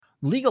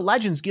League of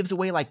Legends gives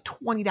away like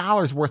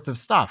 $20 worth of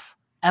stuff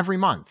every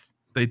month.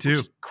 They do. Which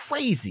is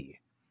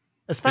crazy.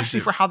 Especially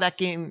for how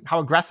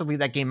aggressively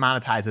that game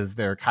monetizes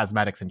their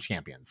cosmetics and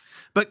champions.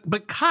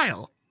 But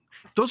Kyle,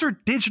 those are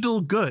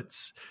digital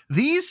goods.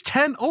 These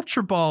 10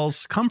 Ultra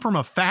Balls come from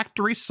a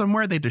factory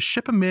somewhere. They had to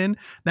ship them in.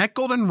 That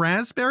golden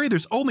raspberry,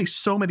 there's only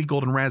so many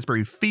golden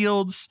raspberry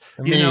fields.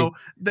 Let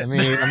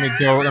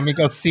me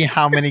go see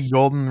how many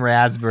golden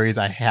raspberries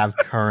I have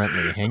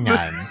currently.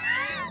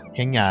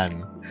 Hang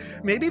on.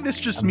 Maybe this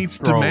just meets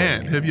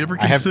demand. Have you ever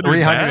considered I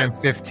have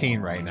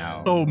 315 right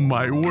now. Oh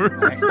my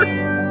word.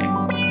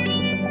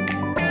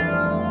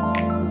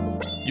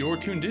 You're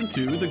tuned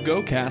into the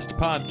GoCast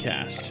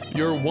podcast,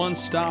 your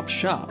one-stop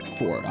shop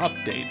for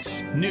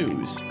updates,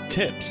 news,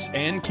 tips,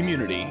 and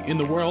community in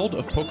the world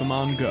of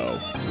Pokemon Go.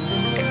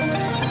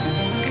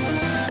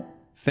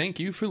 Thank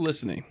you for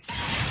listening.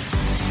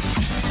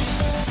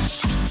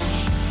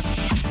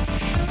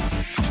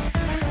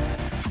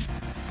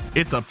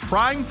 It's a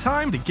prime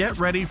time to get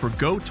ready for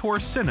Go Tour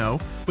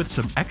Sinnoh with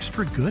some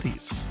extra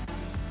goodies.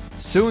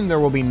 Soon there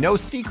will be no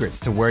secrets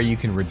to where you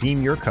can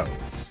redeem your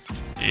codes.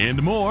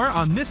 And more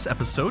on this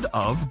episode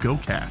of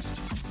GoCast.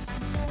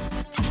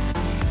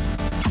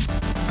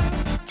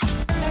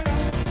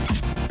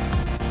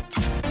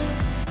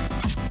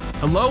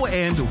 Hello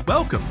and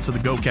welcome to the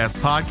GoCast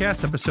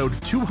podcast,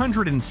 episode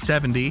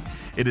 270.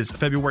 It is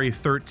February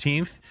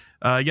 13th.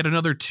 Yet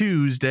another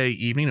Tuesday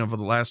evening. Over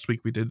the last week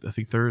we did, I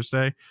think,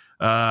 Thursday.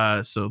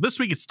 So this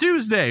week it's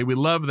Tuesday. We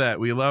love that.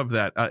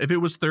 If it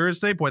was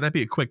Thursday, boy, that'd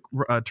be a quick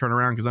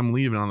turnaround because I'm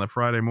leaving on the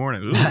Friday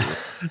morning.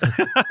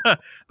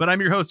 But I'm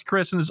your host,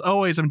 Chris, and as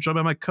always, I'm joined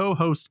by my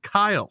co-host,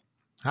 Kyle.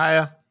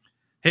 Hiya.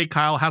 Hey,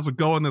 Kyle, how's it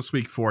going this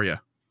week for you?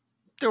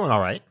 Doing all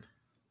right.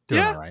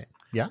 All right.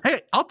 Yeah. Hey,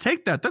 I'll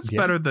take that. That's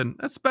better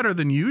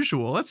than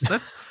usual.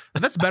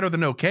 That's better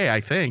than okay, I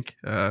think.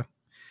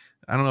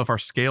 I don't know if our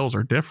scales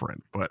are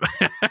different, but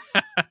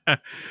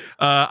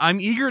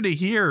I'm eager to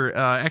hear,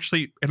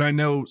 actually, and I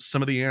know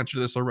some of the answer to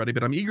this already,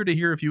 but I'm eager to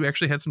hear if you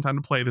actually had some time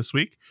to play this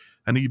week.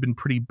 I know you've been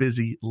pretty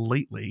busy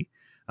lately,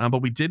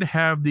 but we did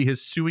have the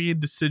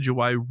Hisuian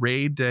Decidueye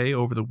raid day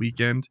over the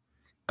weekend,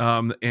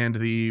 and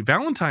the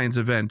Valentine's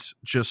event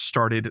just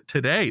started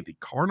today, the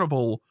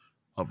Carnival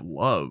of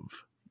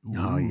Love.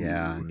 Oh,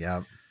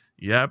 yeah.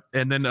 Yep.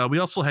 And then we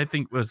also had, I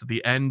think, was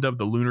the end of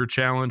the Lunar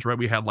Challenge, right?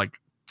 We had like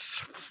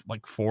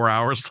 4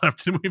 hours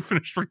left and we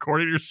finished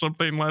recording or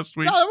something last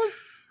week. No, it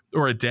was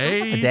or a day.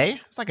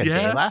 It's like a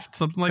day left,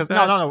 something like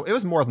that. No, it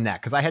was more than that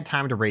because I had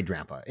time to raid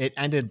Drampa. It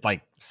ended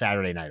like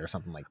Saturday night or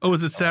something like that. Oh,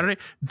 was it Saturday?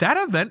 That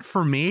event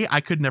for me, I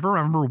could never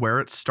remember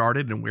where it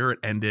started and where it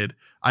ended.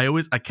 I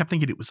kept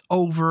thinking it was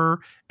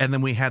over, and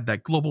then we had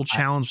that global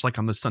challenge like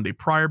on the Sunday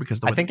prior because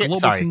the way the global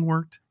thing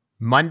worked.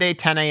 Monday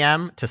 10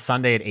 a.m. to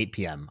Sunday at 8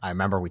 p.m. I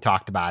remember we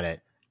talked about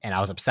it. And I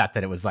was upset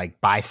that it was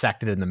like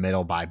bisected in the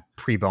middle by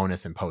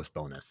pre-bonus and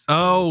post-bonus. So,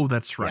 oh,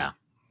 that's right. Yeah.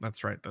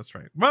 That's right.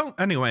 Well,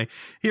 anyway,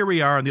 here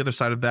we are on the other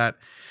side of that.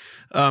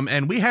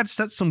 And we had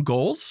set some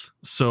goals.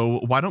 So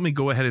why don't we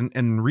go ahead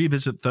and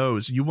revisit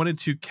those? You wanted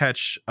to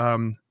catch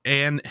an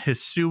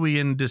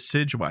Hisuian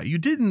Decidueye. You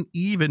didn't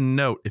even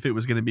note if it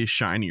was going to be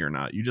shiny or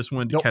not. You just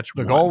wanted to catch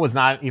one. The goal was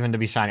not even to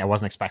be shiny. I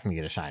wasn't expecting to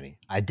get a shiny.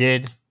 I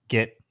did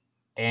get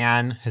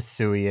an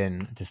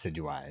Hisuian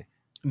Decidueye.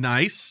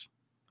 Nice.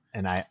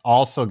 And I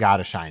also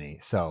got a shiny.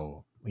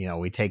 So,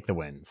 we take the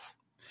wins.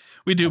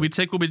 We do. We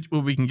take what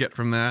we can get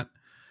from that.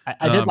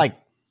 I did like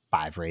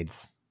 5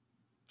 raids,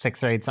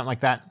 6 raids, something like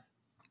that.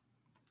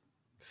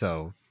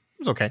 So it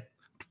was okay.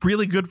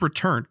 Really good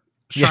return,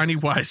 shiny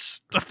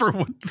wise, for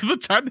the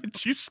time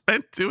that you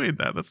spent doing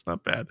that. That's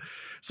not bad.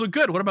 So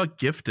good. What about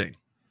gifting?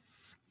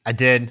 I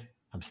did.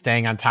 I'm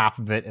staying on top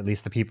of it. At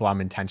least the people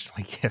I'm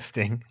intentionally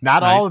gifting.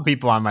 Not all the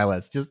people on my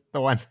list, just the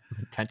ones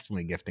I'm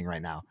intentionally gifting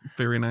right now.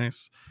 Very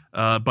nice.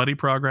 Buddy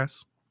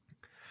progress?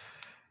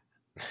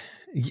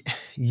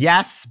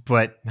 Yes,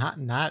 but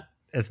not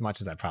as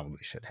much as I probably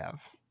should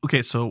have.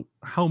 Okay, so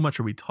how much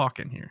are we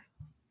talking here?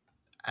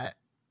 I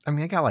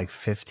got like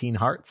 15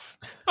 hearts.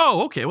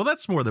 Oh, okay. Well,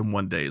 that's more than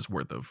one day's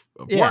worth of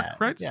work,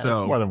 right? Yeah, so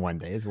it's more than one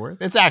day's worth.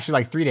 It's actually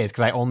like 3 days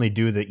because I only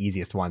do the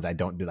easiest ones. I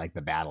don't do like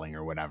the battling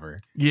or whatever.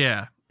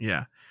 Yeah.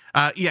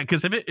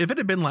 Because if it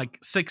had been like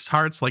 6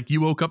 hearts, like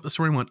you woke up this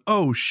morning and went,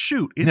 oh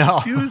shoot,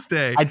 it's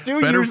Tuesday. I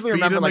do usually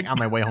remember like on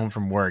my way home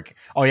from work.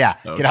 Oh yeah,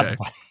 okay. Get out the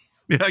buddy.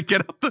 Yeah,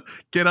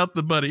 get out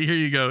the buddy. Here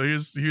you go.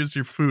 Here's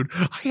your food.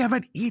 I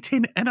haven't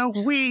eaten in a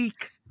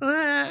week.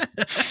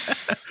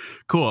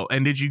 Cool.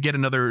 And did you get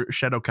another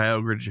Shadow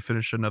Kyogre? Did you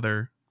finish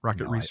another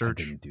Rocket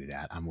Research? I didn't do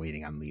that. I'm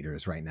waiting on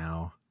leaders right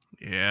now.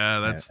 Yeah,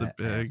 that's the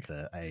big.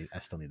 I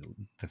still need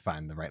to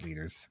find the right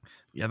leaders.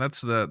 Yeah,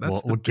 that's the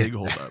big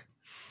hold up.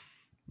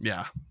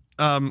 Yeah.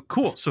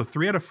 Cool. So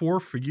 3 out of 4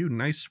 for you.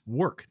 Nice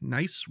work.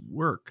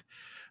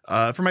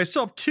 For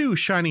myself, 2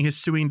 shiny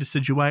Hisuian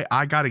Decidueye.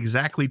 I got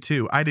exactly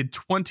 2. I did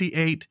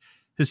 28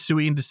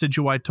 Hisuian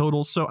Decidueye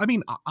total. So, I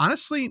mean,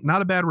 honestly,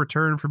 not a bad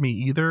return for me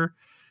either.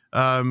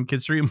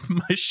 Considering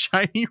my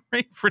shiny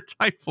rate for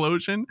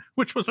Typhlosion,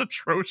 which was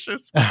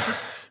atrocious.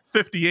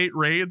 58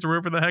 raids or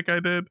wherever the heck I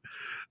did.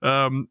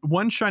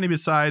 One shiny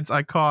besides,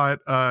 I caught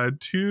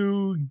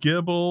 2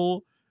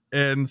 Gibble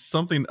and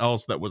something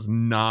else that was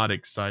not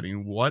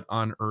exciting. What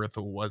on earth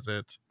was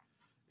it?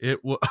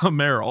 It was a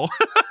Meryl.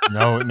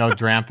 No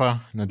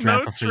Drampa. No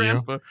Drampa for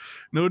you.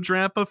 No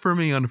Drampa for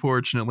me,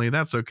 unfortunately.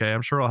 That's okay.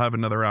 I'm sure I'll have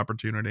another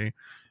opportunity.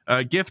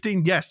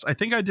 Gifting, yes. I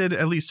think I did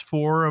at least 3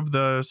 or 4 of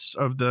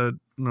the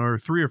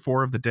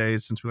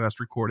days since we last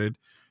recorded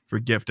for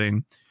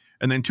gifting.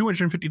 And then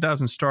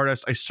 250,000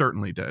 Stardust, I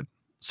certainly did.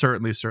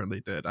 Certainly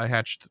did. I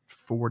hatched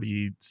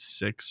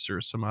 46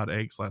 or some odd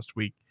eggs last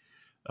week.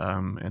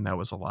 And that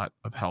was a lot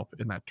of help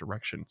in that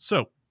direction.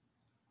 So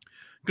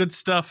good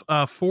stuff.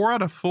 4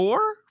 out of 4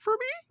 for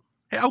me.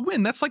 Hey, I'll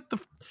win. That's like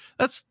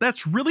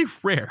that's really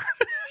rare.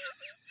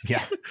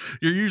 Yeah.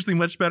 You're usually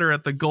much better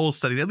at the goal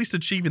setting, at least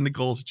achieving the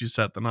goals that you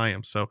set than I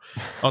am. So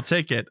I'll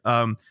take it.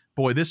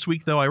 Boy, this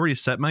week though, I already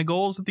set my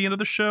goals at the end of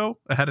the show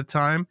ahead of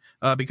time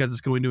because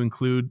it's going to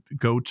include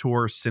Go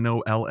Tour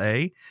Sinnoh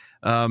LA.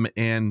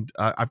 And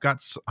I've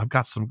got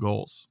some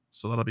goals.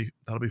 So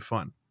that'll be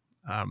fun.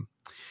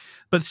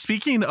 But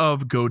speaking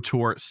of Go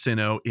Tour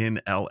Sinnoh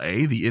in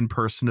LA, the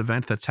in-person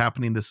event that's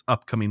happening this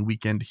upcoming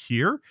weekend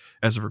here,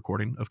 as of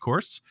recording, of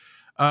course,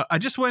 I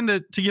just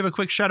wanted to give a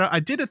quick shout out.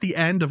 I did at the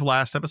end of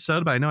last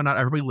episode, but I know not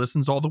everybody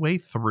listens all the way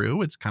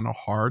through. It's kind of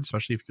hard,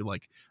 especially if you're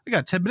like, I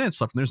got 10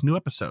 minutes left and there's a new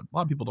episode. A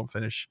lot of people don't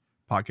finish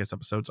podcast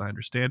episodes, I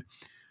understand.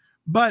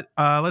 But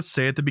let's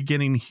say at the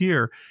beginning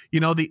here,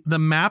 the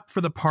map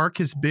for the park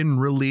has been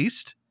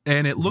released.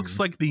 And it looks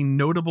like the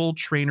notable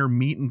trainer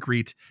meet and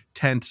greet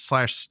tent /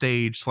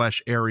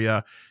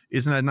 area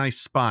is in a nice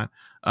spot.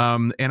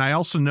 And I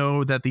also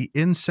know that the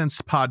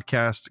Incense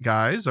podcast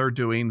guys are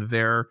doing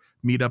their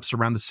meetups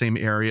around the same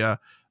area.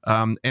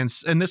 And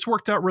this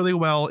worked out really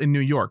well in New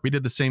York. We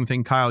did the same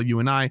thing, Kyle, you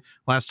and I.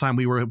 Last time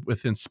we were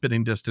within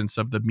spitting distance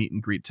of the meet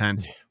and greet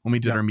tent when we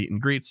did our meet and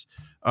greets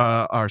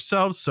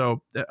ourselves.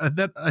 So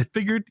that I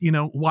figured,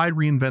 why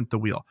reinvent the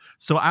wheel?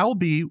 So I'll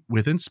be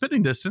within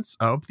spitting distance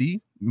of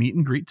the meet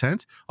and greet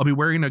tent. I'll be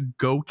wearing a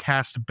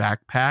GoCast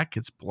backpack.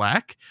 It's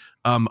black.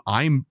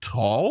 I'm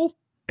tall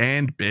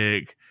and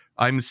big.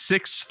 I'm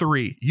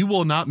 6'3". You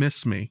will not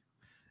miss me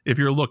if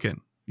you're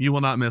looking. You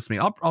will not miss me.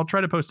 I'll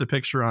try to post a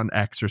picture on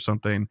X or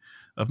something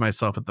of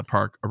myself at the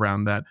park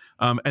around that.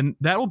 And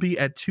that will be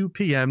at 2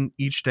 p.m.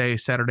 each day,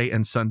 Saturday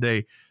and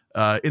Sunday,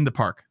 in the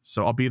park.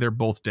 So I'll be there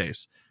both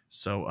days.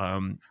 So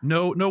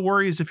no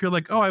worries if you're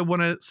like, oh, I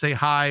want to say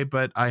hi,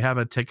 but I have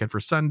a ticket for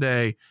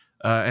Sunday,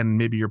 and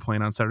maybe you're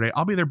playing on Saturday.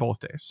 I'll be there both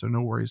days. So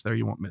no worries there.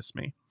 You won't miss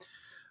me.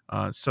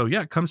 So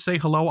yeah, come say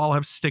hello. I'll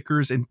have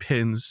stickers and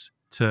pins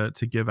to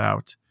give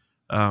out.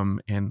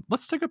 And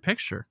let's take a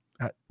picture.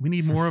 We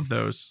need more of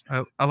those.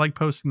 I like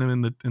posting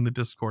them in the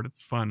Discord.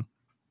 It's fun.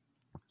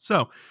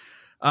 So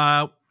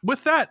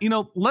with that,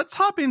 let's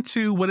hop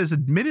into what is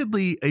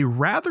admittedly a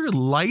rather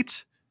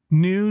light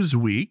news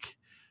week,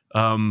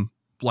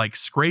 like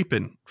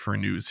scraping for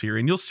news here.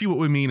 And you'll see what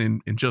we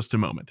mean in just a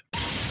moment.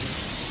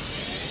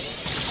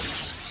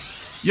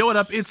 Yo, what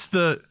up? It's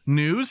the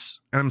news.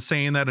 And I'm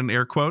saying that in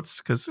air quotes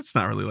because it's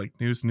not really like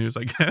news,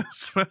 I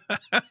guess.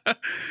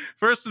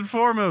 First and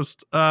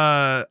foremost,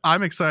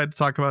 I'm excited to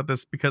talk about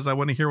this because I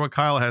want to hear what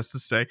Kyle has to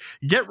say.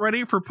 Get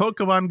ready for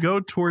Pokemon Go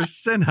Tour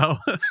Sinnoh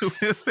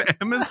with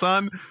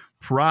Amazon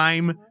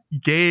Prime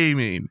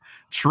Gaming.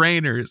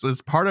 Trainers,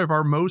 as part of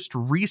our most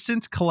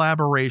recent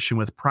collaboration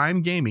with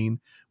Prime Gaming,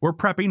 we're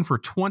prepping for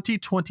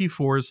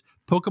 2024's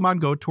Pokemon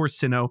Go Tour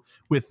Sinnoh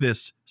with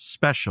this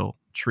special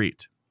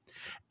treat.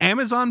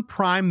 Amazon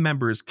Prime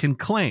members can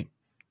claim.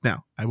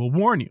 Now, I will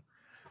warn you,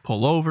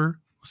 pull over,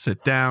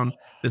 sit down.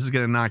 This is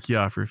going to knock you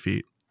off your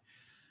feet.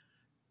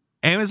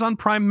 Amazon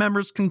Prime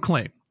members can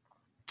claim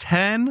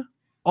 10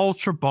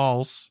 Ultra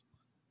Balls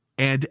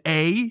and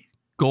a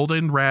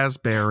Golden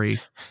Raspberry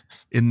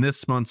in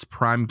this month's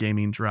Prime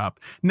Gaming drop.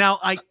 Now,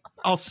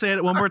 I'll say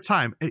it one more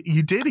time.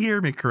 You did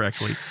hear me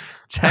correctly.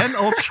 10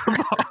 Ultra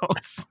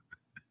Balls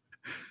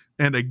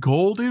and a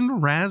Golden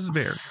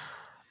Raspberry.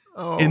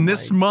 In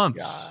this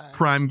month's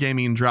Prime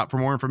Gaming drop. For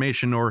more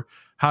information or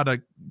how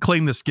to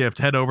claim this gift,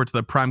 head over to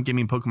the Prime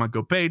Gaming Pokemon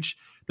Go page.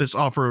 This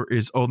offer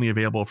is only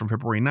available from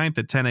February 9th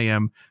at 10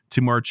 a.m. to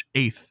March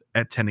 8th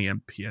at 10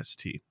 a.m.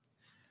 PST.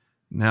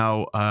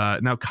 Now,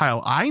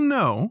 Kyle, I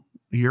know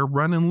you're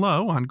running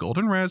low on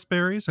Golden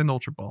Raspberries and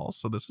Ultra Balls,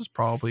 so this is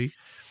probably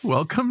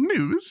welcome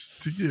news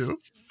to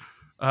you.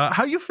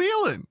 How you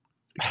feeling?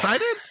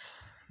 Excited?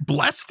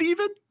 Blessed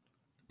even?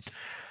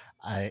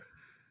 I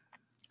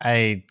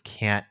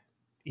can't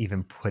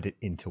even put it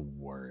into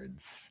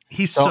words.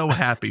 He's so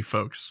happy,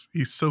 folks.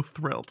 He's so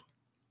thrilled.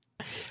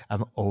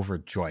 I'm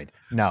overjoyed.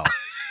 No,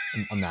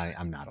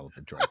 I'm not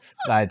overjoyed.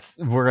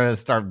 We're going to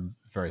start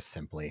very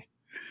simply.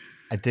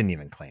 I didn't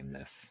even claim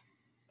this.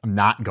 I'm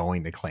not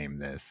going to claim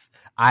this.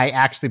 I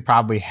actually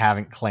probably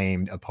haven't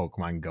claimed a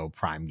Pokemon Go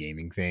Prime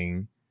Gaming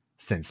thing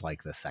since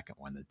like the second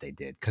one that they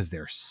did because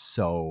they're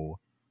so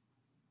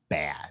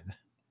bad.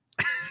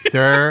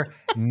 They're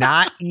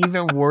not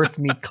even worth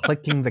me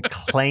clicking the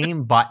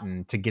claim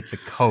button to get the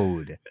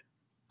code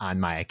on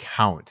my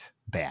account.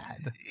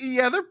 bad.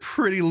 Yeah, they're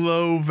pretty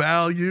low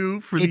value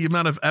for the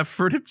amount of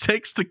effort it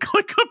takes to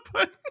click a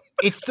button.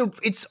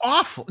 It's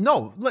awful.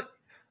 No,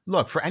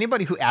 look, for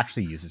anybody who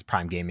actually uses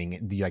Prime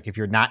Gaming, like if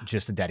you're not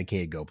just a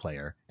dedicated Go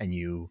player and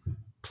you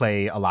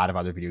play a lot of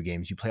other video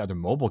games, you play other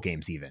mobile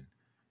games even,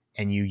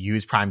 and you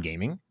use Prime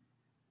Gaming,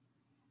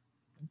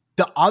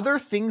 the other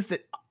things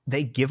that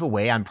they give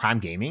away on Prime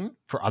Gaming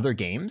for other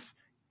games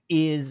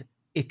is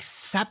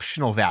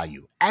exceptional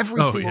value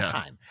every single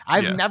time.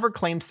 I've never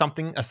claimed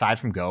something aside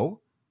from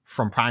Go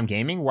from Prime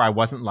Gaming where I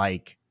wasn't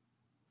like,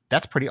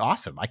 that's pretty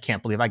awesome. I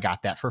can't believe I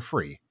got that for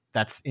free.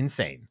 That's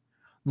insane.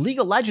 League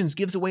of Legends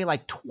gives away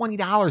like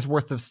 $20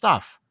 worth of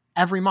stuff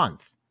every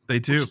month. They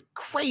do. Which is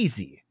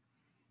crazy.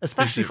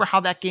 Especially for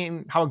how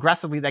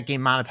aggressively that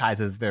game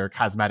monetizes their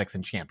cosmetics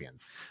and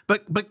champions.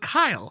 But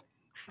Kyle,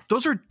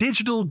 those are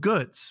digital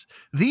goods.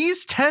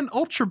 These 10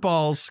 Ultra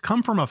Balls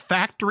come from a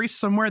factory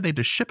somewhere. They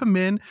just ship them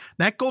in.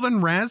 That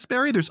golden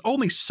raspberry, there's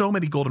only so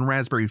many golden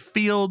raspberry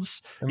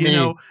fields. Let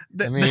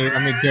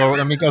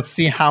me go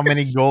see how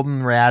many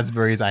golden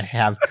raspberries I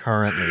have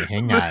currently.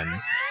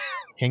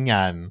 Hang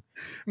on.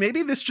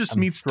 Maybe this just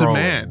meets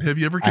demand. Have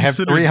you ever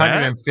considered I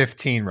have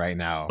 315 right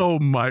now. Oh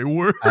my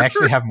word. I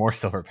actually have more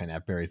silver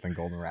pineapple berries than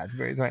golden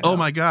raspberries right now. Oh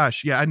my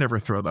gosh. Yeah, I never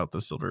throw out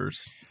the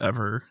silvers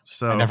ever.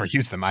 So I never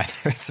use them either.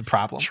 It's a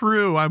problem.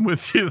 True. I'm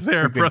with you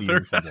there, brother.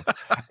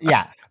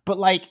 Yeah. But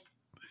like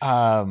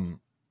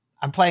I'm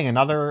playing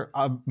another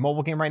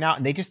mobile game right now,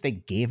 and they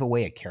gave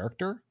away a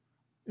character.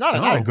 Not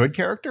a good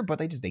character, but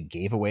they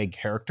gave away a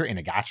character in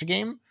a gacha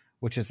game,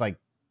 which is like,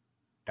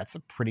 that's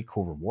a pretty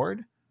cool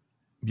reward.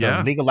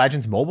 The League of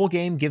Legends mobile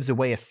game gives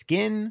away a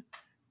skin.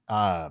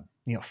 PUBG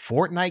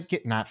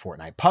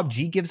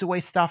gives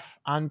away stuff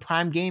on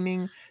Prime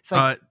Gaming. It's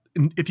like,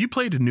 if you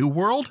played New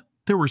World,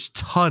 there was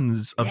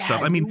tons of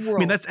stuff. I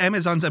mean, that's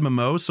Amazon's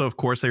MMO, so of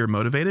course they were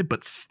motivated,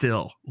 but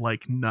still,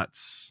 like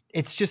nuts.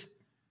 It's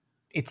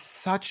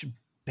such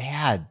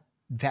bad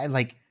that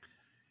like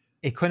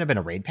it couldn't have been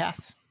a raid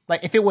pass.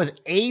 Like if it was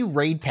a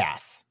raid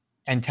pass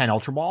and 10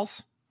 Ultra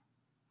Balls,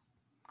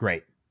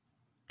 great.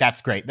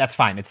 That's great. That's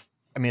fine. It's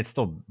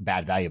still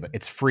bad value, but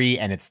it's free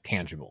and it's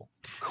tangible.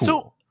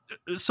 Cool.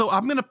 So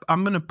I'm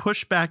gonna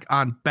push back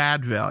on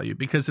bad value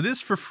because it is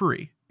for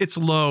free. It's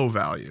low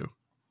value.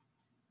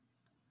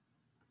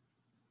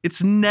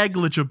 It's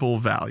negligible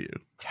value.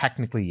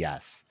 Technically,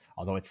 yes.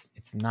 Although it's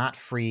not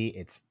free.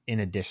 It's in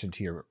addition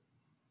to your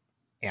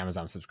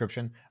Amazon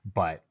subscription.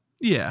 But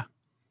yeah,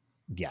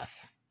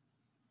 yes,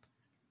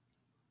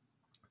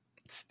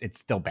 it's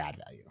still bad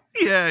value.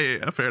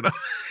 Yeah, fair enough.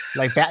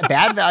 Like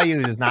bad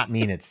value does not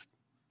mean it's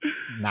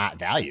not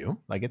value.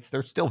 Like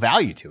there's still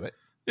value to it.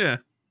 Yeah.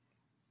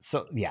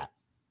 So yeah,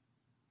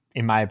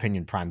 in my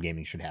opinion, Prime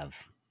Gaming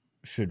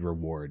should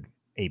reward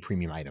a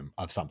premium item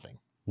of something.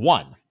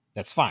 One,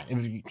 that's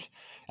fine.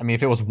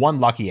 If it was one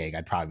lucky egg,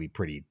 I'd probably be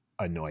pretty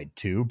annoyed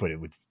too, but it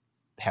would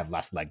have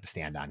less leg to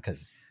stand on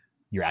because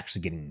you're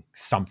actually getting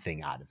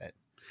something out of it.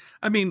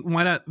 I mean,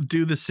 why not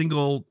do the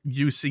single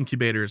use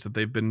incubators that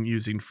they've been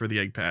using for the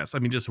egg pass? I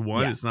mean, just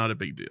one is not a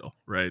big deal,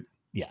 right?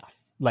 Yeah.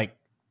 Like,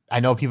 I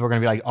know people are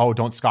going to be like, oh,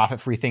 don't scoff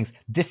at free things.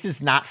 This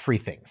is not free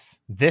things.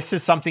 This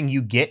is something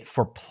you get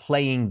for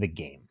playing the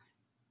game.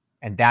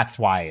 And that's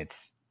why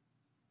it's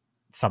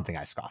something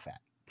I scoff at.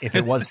 If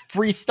it was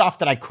free stuff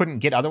that I couldn't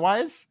get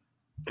otherwise,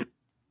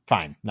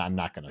 fine. No, I'm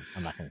not going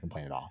to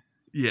complain at all.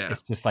 Yeah.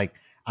 It's just like,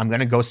 I'm going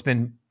to go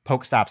spin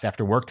Pokestops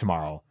after work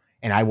tomorrow,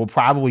 and I will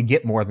probably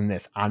get more than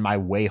this on my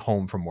way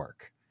home from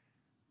work.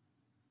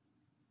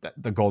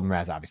 The golden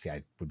raz, obviously,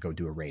 I would go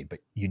do a raid, but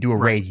you do a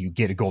raid, you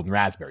get a golden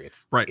raspberry.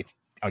 It's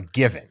a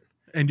given.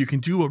 And you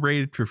can do a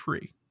raid for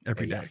free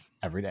every day. Yes,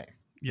 every day.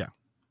 Yeah.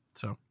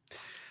 So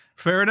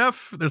fair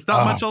enough. There's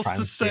not much else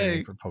to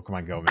say. For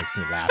Pokemon Go makes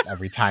me laugh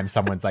every time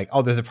someone's like,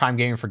 "Oh, there's a Prime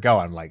Gaming for Go."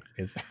 I'm like,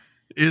 "Is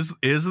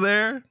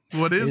there?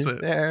 What is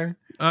it? There?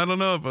 I don't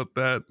know about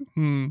that."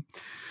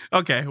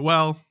 Okay,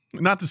 well,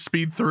 not to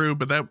speed through,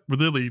 but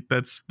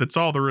that's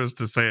all there is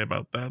to say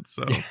about that.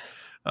 So,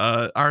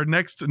 our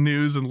next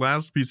news and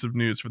last piece of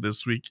news for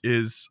this week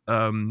is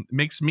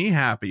makes me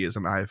happy as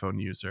an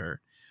iPhone user.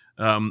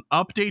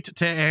 Update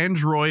to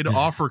Android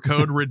offer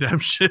code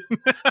redemption.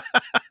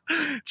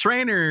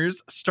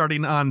 Trainers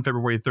starting on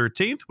February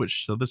 13th,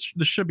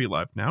 this should be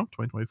live now,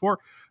 2024.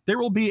 There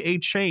will be a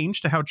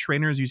change to how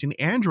trainers using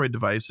Android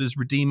devices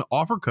redeem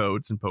offer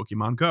codes in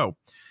Pokemon Go.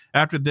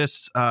 After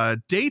this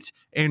date,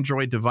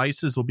 Android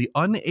devices will be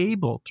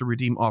unable to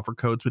redeem offer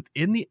codes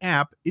within the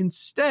app.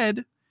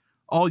 Instead,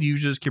 all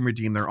users can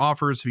redeem their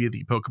offers via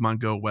the Pokemon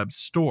Go web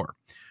store.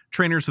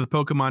 Trainers with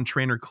Pokemon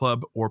Trainer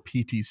Club or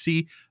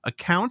PTC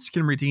accounts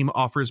can redeem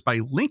offers by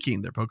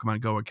linking their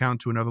Pokemon Go account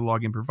to another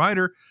login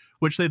provider,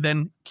 which they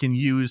then can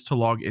use to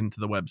log into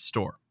the web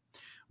store.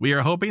 We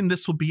are hoping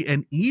this will be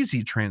an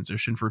easy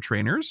transition for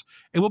trainers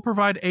and will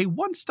provide a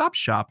one-stop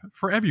shop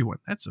for everyone.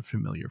 That's a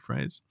familiar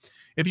phrase.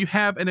 If you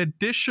have an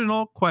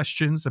additional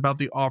questions about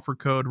the offer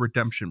code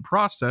redemption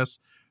process,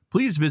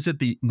 please visit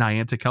the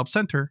Niantic Help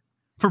Center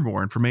for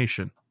more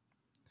information.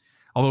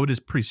 Although it is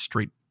pretty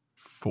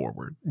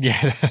straightforward.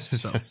 Yeah.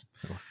 So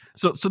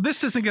So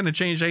this isn't going to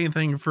change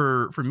anything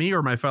for me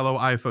or my fellow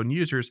iPhone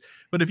users.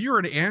 But if you're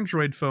an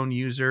Android phone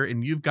user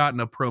and you've gotten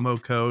a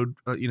promo code,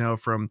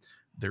 from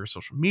their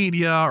social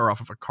media or off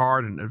of a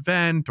card at an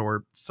event,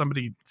 or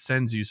somebody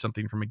sends you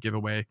something from a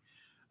giveaway,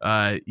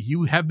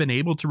 you have been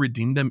able to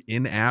redeem them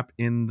in app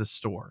in the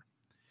store.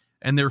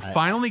 And they're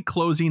finally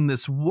closing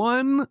this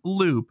one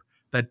loop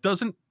that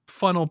doesn't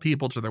funnel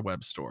people to their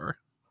web store.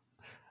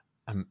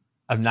 I'm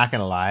not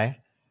gonna lie.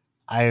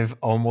 I've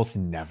almost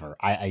never,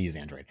 I use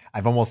Android.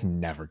 I've almost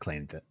never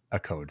claimed a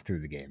code through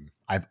the game.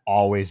 I've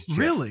always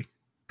just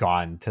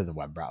gone to the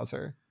web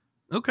browser.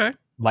 Okay.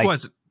 Like,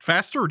 was it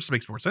faster, or just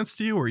makes more sense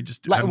to you, or you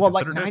just like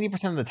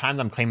 90% of the time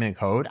I'm claiming a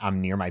code,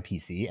 I'm near my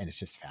PC and it's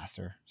just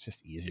faster. It's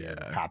just easier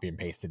to copy and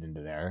paste it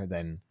into there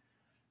than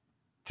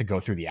to go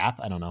through the app.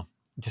 I don't know.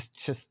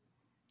 Just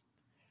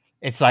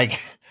it's like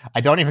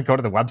I don't even go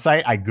to the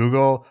website. I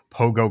Google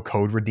Pogo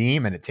code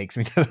redeem and it takes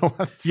me to the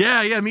website.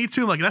 Yeah, me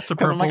too. Like, that's a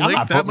purple link. I'm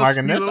not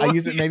bookmarking this. I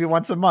use it maybe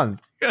once a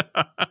month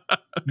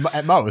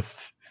at most.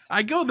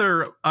 I go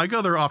there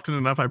often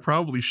enough. I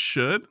probably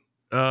should.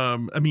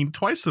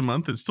 Twice a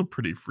month is still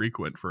pretty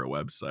frequent for a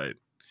website.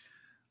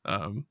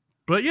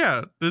 But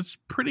yeah, it's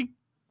pretty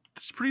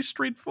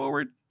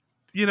straightforward.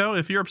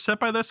 If you're upset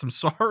by this, I'm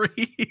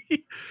sorry,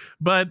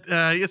 but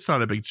it's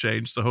not a big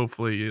change. So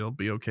hopefully it'll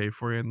be okay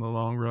for you in the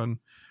long run.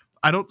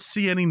 I don't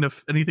see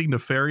anything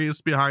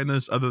nefarious behind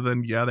this other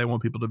than, they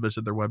want people to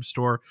visit their web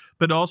store,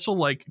 but also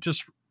like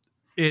just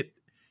it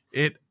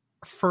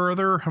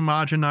further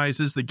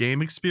homogenizes the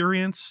game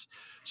experience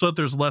so that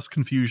there's less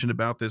confusion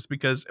about this.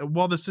 Because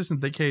while this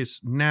isn't the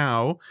case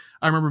now,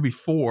 I remember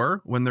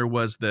before when there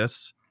was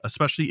this,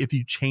 especially if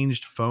you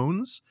changed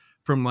phones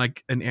from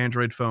like an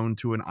Android phone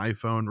to an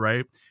iPhone,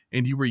 right?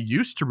 And you were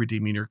used to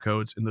redeeming your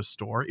codes in the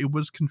store, it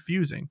was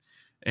confusing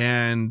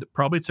and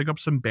probably took up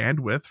some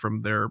bandwidth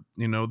from their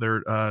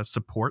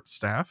support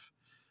staff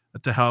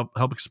to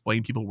help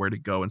explain people where to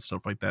go and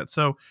stuff like that.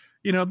 So,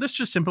 this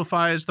just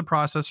simplifies the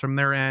process from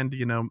their end.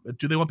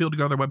 Do they want people to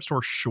go to their web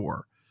store?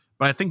 Sure.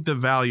 But I think the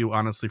value,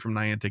 honestly, from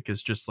Niantic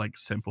is just like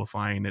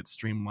simplifying it,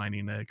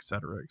 streamlining it, et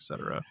cetera, et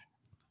cetera.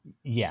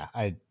 Yeah,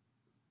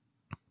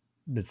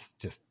 it's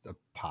just a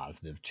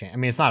positive change. I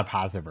mean, it's not a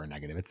positive or a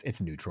negative.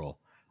 It's neutral.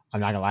 I'm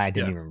not gonna lie. I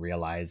didn't even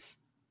realize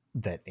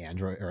that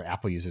Android or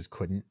Apple users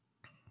couldn't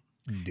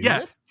do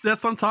this.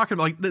 That's what I'm talking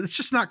about. Like, it's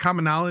just not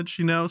common knowledge,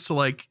 So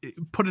like,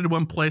 put it in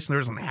one place, and there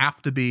doesn't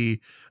have to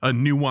be a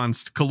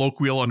nuanced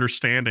colloquial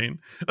understanding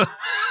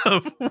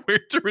of where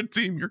to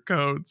redeem your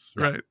codes,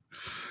 right?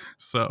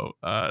 So,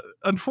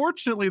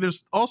 unfortunately,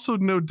 there's also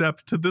no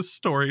depth to this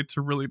story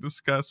to really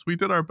discuss. We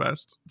did our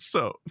best,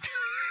 so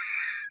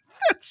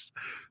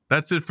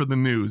that's it for the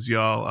news,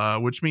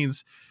 y'all. Which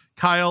means,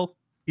 Kyle,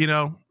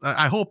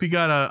 I hope you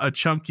got a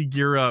chunky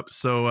gear up.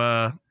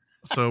 So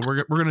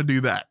we're gonna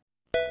do that.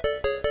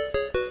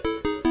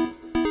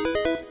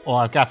 Well,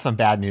 I've got some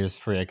bad news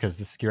for you because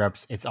the Gear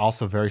Ups, it's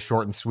also very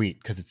short and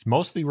sweet because it's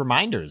mostly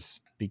reminders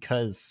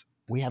because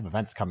we have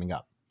events coming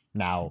up.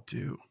 Now,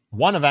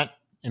 one event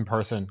in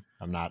person,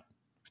 I'm not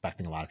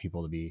expecting a lot of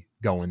people to be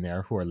going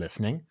there who are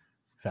listening,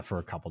 except for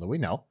a couple that we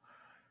know.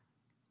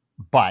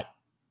 But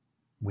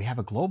we have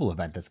a global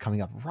event that's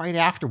coming up right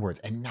afterwards,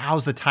 and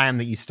now's the time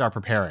that you start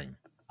preparing.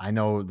 I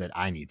know that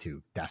I need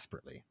to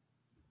desperately.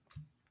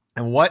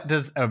 And what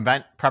does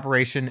event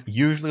preparation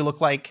usually look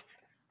like?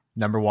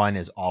 Number one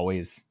is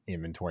always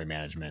inventory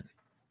management.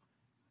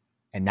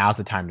 And now's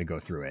the time to go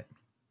through it.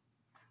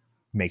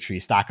 Make sure you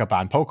stock up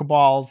on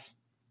Pokeballs,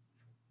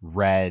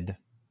 red,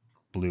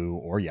 blue,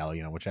 or yellow,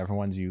 whichever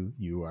ones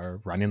you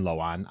are running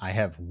low on. I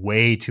have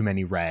way too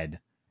many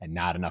red and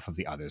not enough of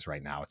the others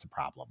right now. It's a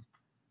problem.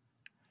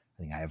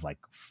 I think I have like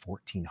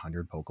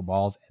 1,400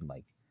 Pokeballs and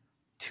like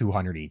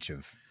 200 each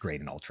of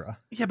Great and Ultra.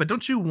 Yeah, but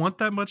don't you want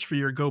that much for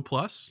your Go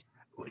Plus?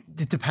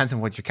 It depends on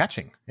what you're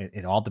catching.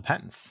 It all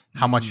depends.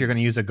 How much you're going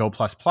to use a Go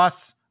Plus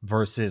Plus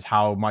versus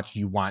how much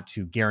you want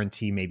to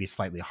guarantee maybe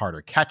slightly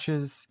harder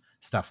catches,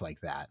 stuff like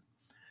that.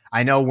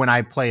 I know when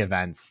I play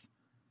events,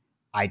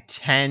 I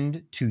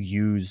tend to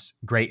use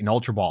Great and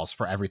Ultra Balls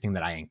for everything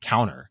that I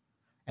encounter.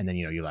 And then,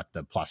 you let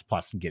the Plus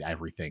Plus get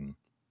everything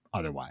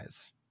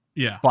otherwise.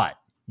 Yeah. But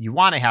you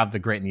want to have the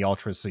Great and the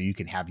Ultras so you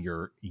can have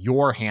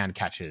your hand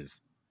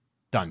catches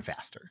done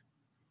faster.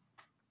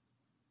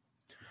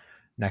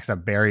 Next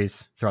up,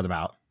 berries. Throw them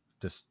out.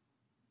 Just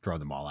throw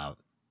them all out.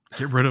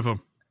 Get rid of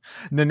them.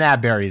 The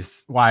nab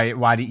berries.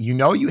 Why do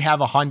you have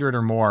 100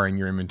 or more in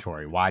your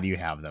inventory? Why do you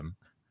have them?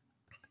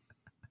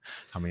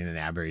 How many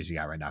nab berries you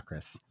got right now,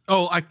 Chris?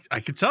 Oh, I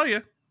could tell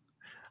you.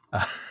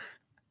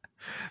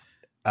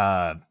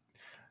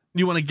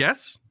 You want to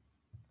guess?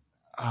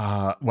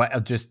 Have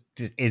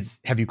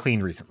you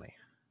cleaned recently?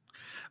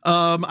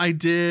 I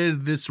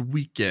did this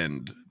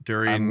weekend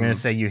during. I'm going to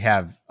say you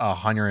have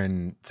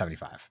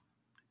 175.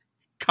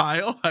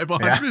 Kyle, I have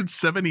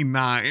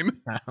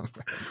 179. Yeah.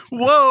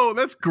 Whoa,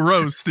 that's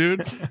gross,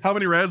 dude. How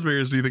many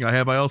raspberries do you think I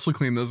have? I also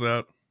cleaned those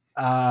out.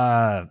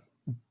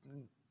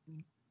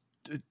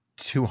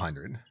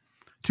 200.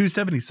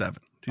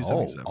 277.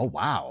 Oh,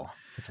 wow.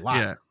 That's a lot.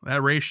 Yeah,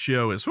 that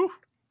ratio is whew.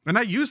 And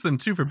I use them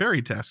too for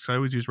berry tasks. I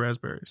always use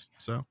raspberries.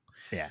 So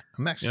yeah,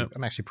 I'm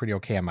actually pretty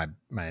okay on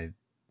my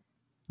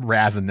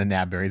raz and the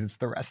nab berries. It's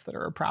the rest that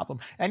are a problem.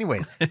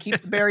 Anyways,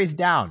 keep the berries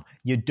down.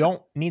 You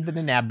don't need the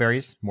nab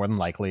berries, more than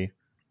likely.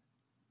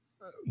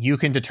 You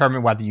can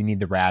determine whether you need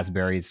the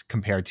raspberries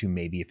compared to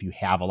maybe if you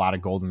have a lot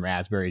of golden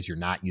raspberries, you're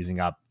not using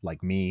up,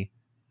 like me,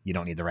 you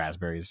don't need the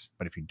raspberries.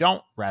 But if you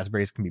don't,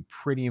 raspberries can be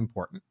pretty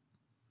important.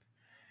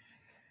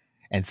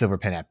 And silver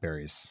pinnate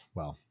berries,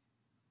 well,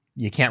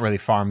 you can't really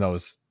farm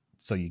those,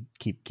 so you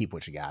keep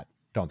what you got.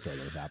 Don't throw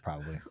those out,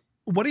 probably.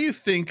 What do you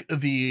think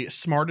the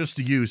smartest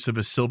use of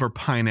a silver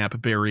pineapple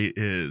berry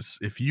is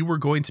if you were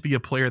going to be a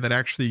player that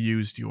actually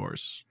used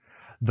yours?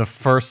 The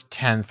first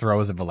 10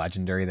 throws of a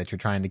legendary that you're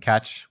trying to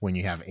catch when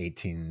you have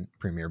 18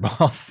 premier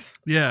balls.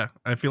 Yeah,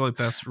 I feel like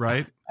that's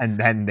right. And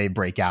then they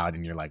break out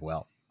and you're like,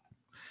 well.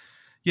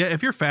 Yeah,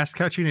 if you're fast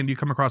catching and you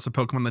come across a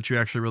Pokemon that you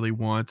actually really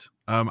want,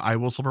 I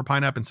will silver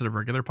pineapple instead of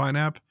regular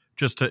pineapple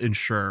just to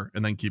ensure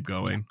and then keep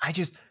going.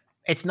 Yeah,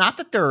 it's not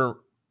that they're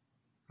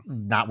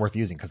not worth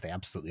using because they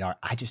absolutely are.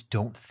 I just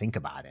don't think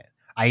about it.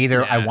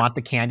 I want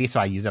the candy, so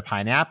I use a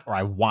pineapple, or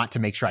I want to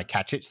make sure I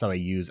catch it, so I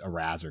use a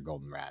raz or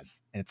golden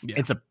raz. And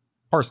it's a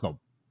personal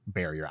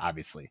barrier,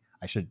 obviously.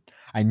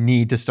 I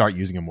need to start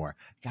using them more.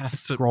 You gotta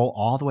scroll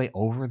all the way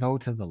over though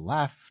to the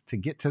left to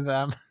get to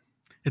them.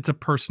 It's a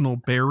personal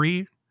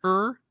barrier.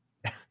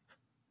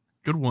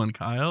 Good one,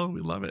 Kyle.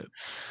 We love it.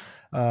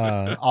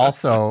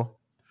 Also,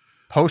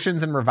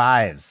 potions and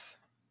revives,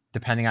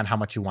 depending on how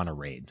much you want to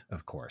raid,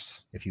 of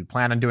course. If you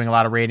plan on doing a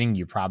lot of raiding,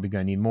 you're probably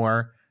going to need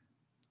more,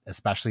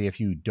 especially if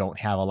you don't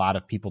have a lot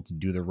of people to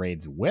do the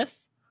raids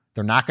with.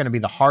 They're not going to be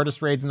the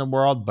hardest raids in the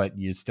world, but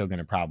you're still going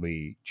to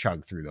probably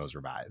chug through those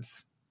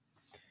revives.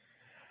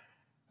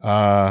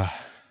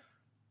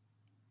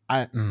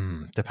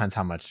 Depends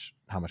how much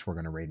we're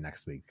going to raid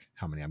next week,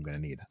 how many I'm going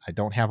to need. I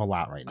don't have a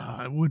lot right now.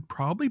 I would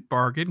probably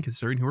bargain,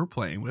 considering who we're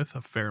playing with,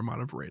 a fair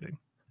amount of raiding.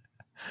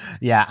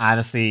 Yeah,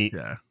 honestly,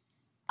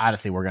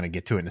 we're going to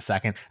get to it in a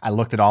second. I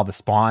looked at all the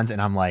spawns and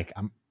I'm like,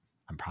 I'm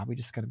probably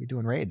just going to be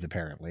doing raids,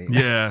 apparently.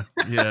 Yeah.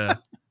 And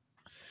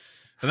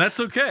that's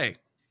okay.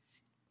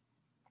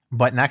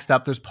 But next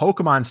up, there's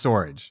Pokemon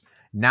storage.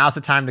 Now's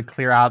the time to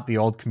clear out the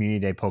old Community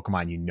Day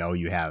Pokemon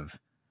you have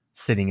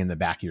sitting in the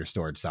back of your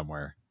storage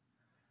somewhere.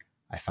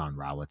 I found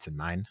Rowlets in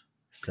mine.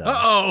 So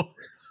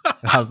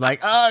I was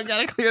like, I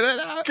got to clear that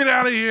out. Get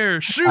out of here.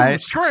 Shoot,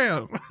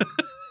 scram.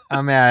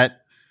 I'm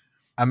at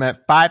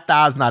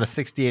 5,000 out of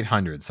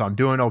 6,800. So I'm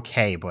doing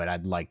okay, but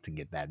I'd like to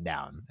get that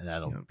down, and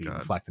that'll be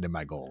reflected in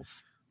my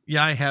goals.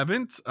 Yeah, I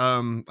haven't.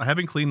 I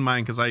haven't cleaned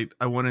mine because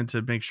I wanted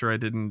to make sure I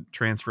didn't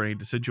transfer any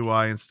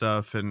decidui and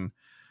stuff. And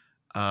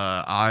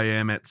I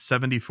am at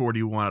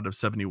 7041 out of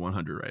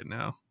 7,100 right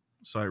now.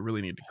 So I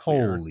really need to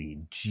clear. Holy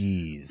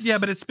jeez. Yeah,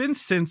 but it's been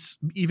since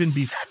even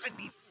before.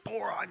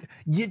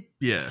 7,400.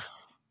 Yeah.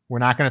 We're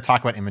not going to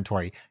talk about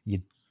inventory. You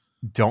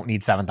don't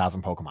need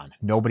 7,000 Pokemon.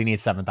 Nobody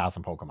needs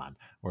 7,000 Pokemon.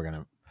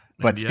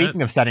 But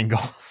speaking of setting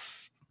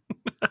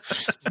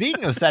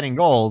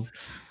goals,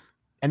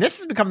 and this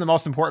has become the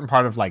most important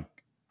part of like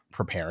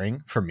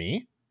preparing for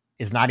me,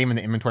 is not even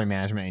the inventory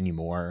management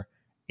anymore.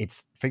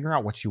 It's figuring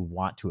out what you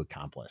want to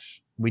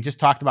accomplish. We just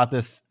talked about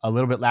this a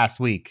little bit last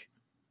week.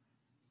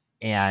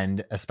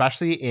 And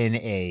especially in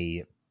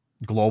a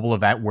global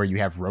event where you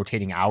have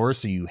rotating hours,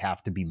 so you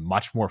have to be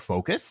much more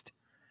focused,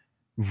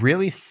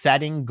 really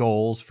setting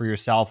goals for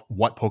yourself,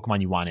 what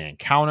Pokemon you want to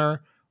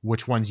encounter,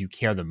 which ones you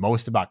care the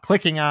most about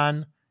clicking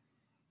on,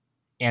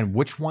 and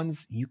which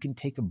ones you can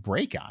take a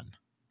break on,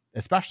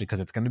 especially because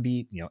it's going to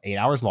be 8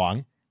 hours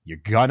long. You're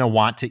going to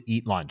want to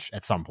eat lunch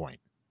at some point.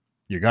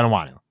 You're going to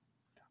want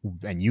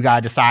to. And you got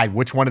to decide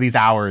which one of these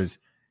hours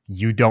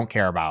you don't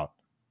care about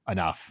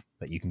enough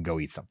that you can go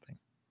eat something.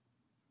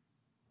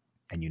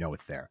 And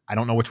it's there. I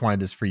don't know which one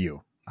it is for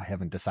you. I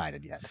haven't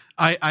decided yet.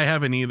 I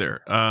haven't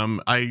either.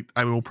 I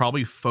will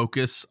probably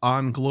focus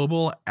on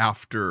global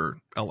after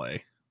LA.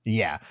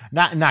 Yeah.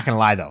 Not gonna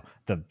lie though.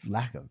 The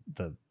lack of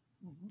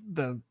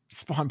the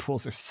spawn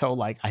pools are so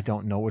like, I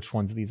don't know which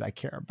ones of these I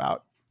care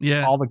about.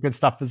 Yeah. All the good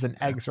stuff is in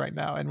eggs right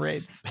now and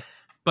raids.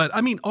 But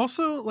I mean,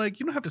 also, like,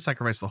 you don't have to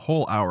sacrifice the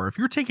whole hour. If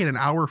you're taking an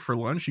hour for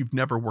lunch, you've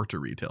never worked a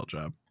retail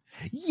job.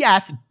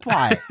 Yes,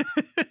 but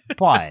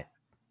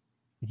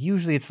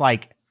usually it's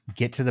like,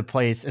 get to the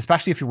place,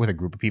 especially if you're with a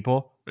group of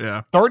people.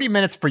 Yeah. 30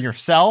 minutes for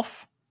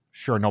yourself,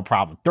 sure, no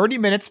problem. 30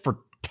 minutes for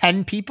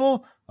 10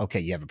 people, okay,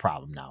 you have a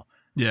problem now.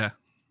 Yeah.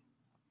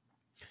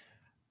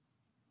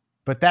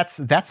 But that's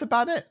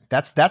about it.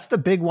 That's the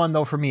big one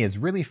though for me, is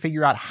really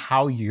figure out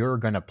how you're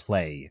going to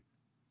play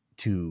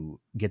to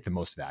get the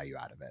most value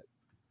out of it.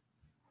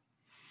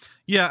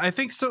 Yeah, I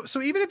think so.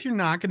 So even if you're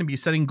not going to be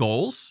setting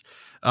goals,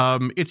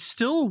 it's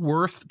still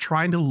worth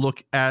trying to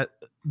look at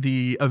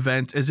the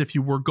event as if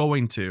you were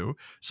going to,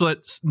 so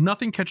that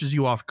nothing catches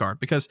you off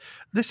guard, because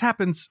this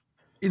happens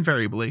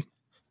invariably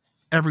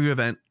every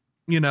event,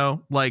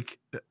 like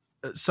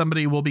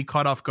somebody will be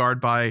caught off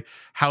guard by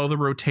how the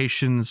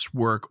rotations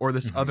work or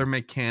this other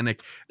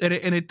mechanic. And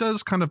it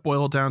does kind of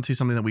boil down to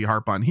something that we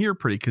harp on here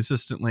pretty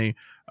consistently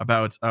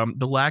about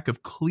the lack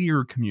of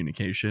clear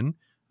communication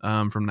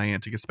from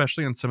Niantic,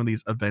 especially on some of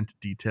these event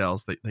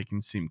details that they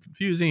can seem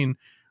confusing.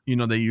 You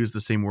know, they use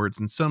the same words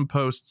in some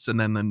posts, and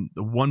then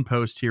the one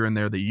post here and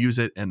there, they use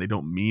it and they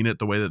don't mean it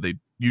the way that they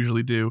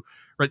usually do,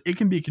 right? It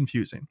can be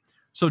confusing.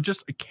 So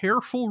just a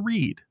careful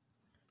read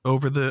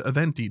over the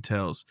event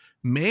details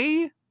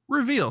may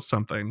reveal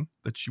something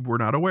that you were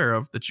not aware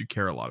of that you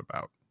care a lot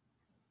about.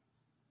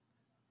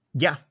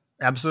 Yeah,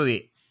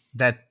 absolutely.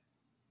 That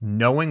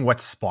knowing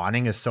what's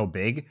spawning is so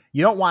big.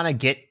 You don't want to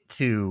get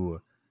to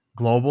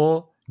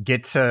global,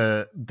 get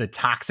to the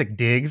toxic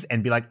digs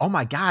and be like, oh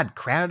my God,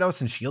 Cranados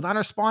and Shieldon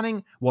are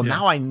spawning. Well,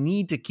 now I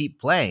need to keep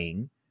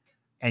playing.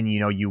 And, you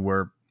know, you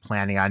were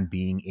planning on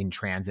being in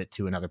transit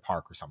to another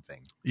park or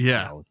something.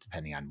 Yeah. You know,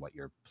 depending on what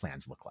your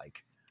plans look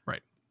like.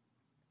 Right.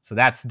 So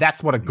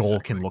that's what a goal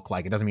can look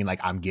like. It doesn't mean like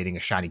I'm getting a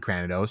shiny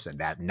Cranados and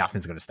that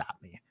nothing's going to stop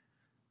me.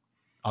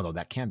 Although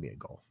that can be a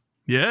goal.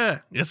 Yeah.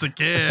 Yes, it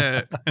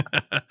can.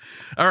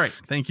 All right.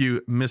 Thank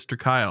you, Mr.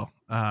 Kyle.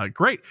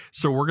 Great.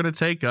 So we're going to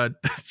take a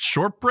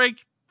short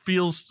break.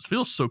 Feels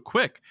so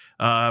quick.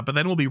 But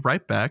then we'll be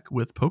right back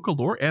with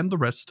Pokelore and the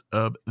rest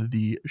of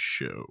the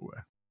show.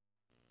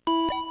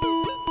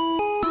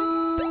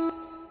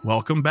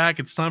 Welcome back.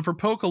 It's time for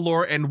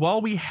Pokelore, and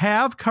while we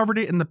have covered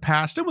it in the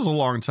past, it was a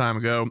long time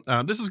ago.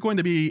 This is going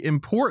to be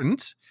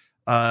important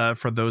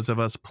for those of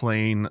us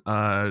playing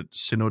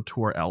Sinnoh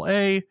Tour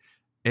LA.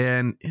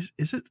 And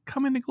is it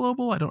coming to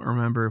global? I don't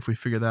remember if we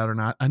figured that or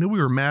not. I knew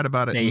we were mad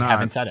about it. They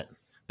haven't said it.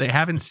 They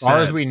haven't said. As far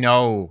as we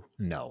know,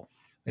 no.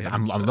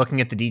 I'm said.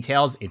 looking at the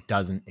details. It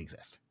doesn't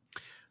exist.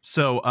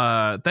 So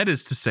that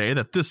is to say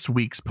that this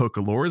week's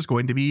Pokelore is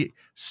going to be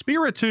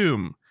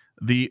Spiritomb,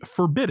 the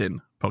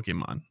forbidden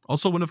Pokemon.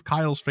 Also one of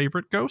Kyle's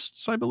favorite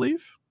ghosts, I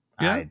believe.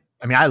 Yeah.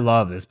 I mean, I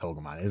love this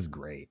Pokemon. It is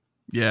great.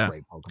 It's a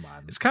great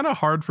Pokemon. It's kind of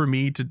hard for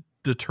me to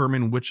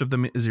determine which of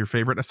them is your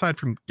favorite, aside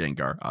from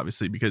Gengar,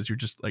 obviously, because you're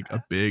just like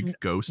a big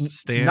ghost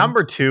stan.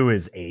 Number 2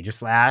 is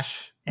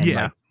Aegislash.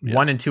 And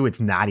 1 and 2, it's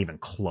not even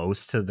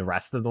close to the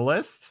rest of the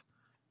list.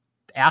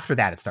 After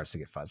that, it starts to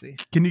get fuzzy.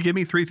 Can you give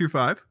me 3 through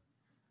 5?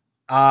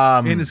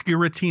 And is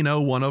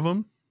Giratina one of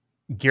them?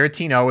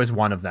 Giratina is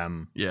one of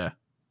them. Yeah.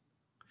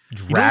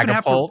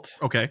 Dragapult.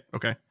 Okay.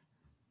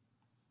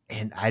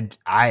 And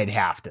I'd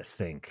have to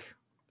think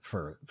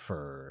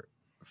for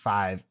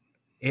 5.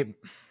 It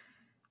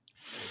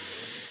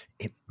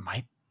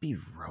might be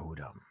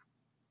Rotom.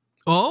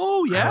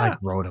 Oh yeah, I like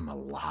Rotom a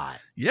lot.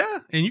 Yeah,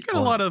 and you get a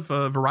lot of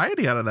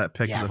variety out of that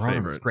pick as a Rotom's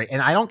favorite. Great,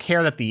 and I don't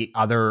care that the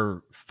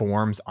other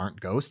forms aren't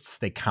ghosts;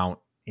 they count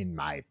in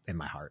my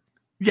heart.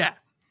 Yeah.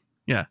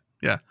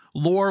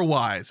 Lore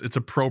wise, it's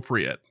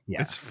appropriate.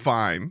 Yeah, it's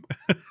fine.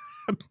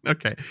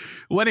 Okay.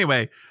 Well,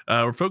 anyway,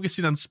 we're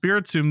focusing on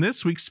Spiritomb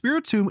this week.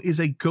 Spiritomb is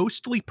a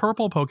ghostly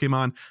purple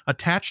Pokemon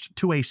attached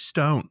to a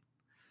stone.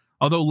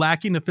 Although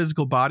lacking a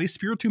physical body,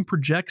 Spiritomb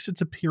projects its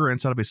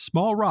appearance out of a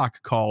small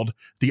rock called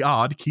the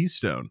Odd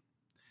Keystone.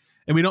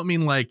 And we don't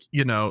mean like,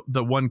 you know,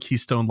 the one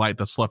keystone light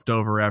that's left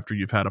over after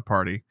you've had a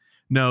party.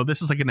 No,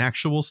 this is like an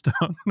actual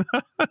stone.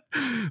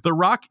 The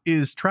rock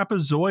is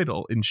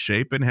trapezoidal in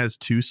shape and has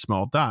 2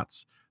 small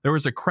dots. There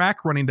is a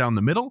crack running down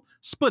the middle,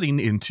 splitting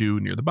into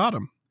near the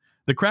bottom.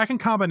 The crack in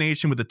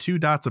combination with the 2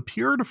 dots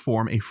appear to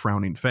form a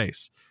frowning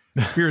face.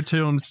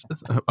 Spiritomb's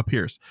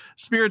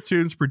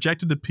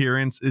projected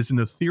appearance is an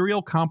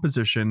ethereal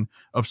composition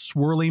of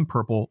swirling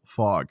purple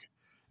fog.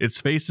 Its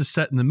face is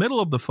set in the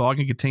middle of the fog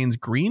and contains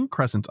green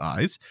crescent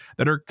eyes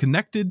that are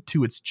connected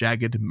to its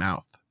jagged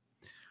mouth.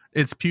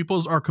 Its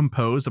pupils are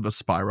composed of a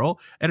spiral,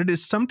 and it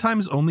is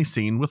sometimes only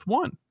seen with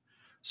one.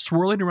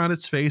 Swirling around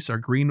its face are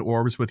green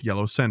orbs with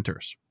yellow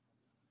centers.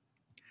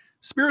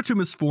 Spiritomb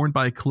is formed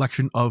by a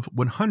collection of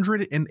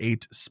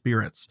 108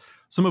 spirits,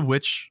 some of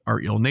which are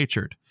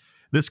ill-natured.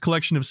 This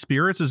collection of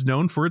spirits is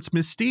known for its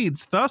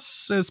misdeeds.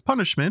 Thus, as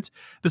punishment,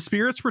 the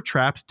spirits were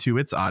trapped to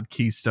its odd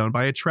keystone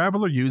by a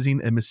traveler using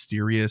a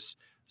mysterious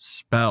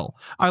spell.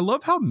 I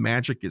love how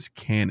magic is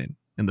canon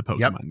in the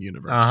Pokemon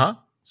universe.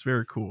 It's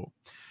very cool.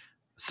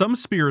 Some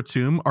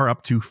Spiritomb are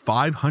up to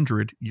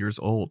 500 years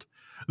old.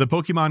 The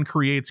Pokemon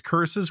creates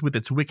curses with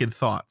its wicked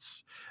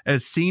thoughts.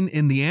 As seen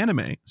in the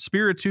anime,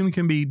 Spiritomb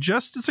can be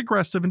just as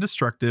aggressive and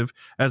destructive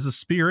as the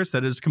spirits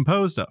that it is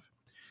composed of.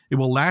 It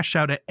will lash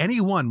out at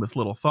anyone with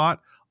little thought,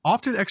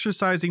 often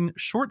exercising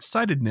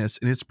short-sightedness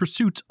in its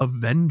pursuit of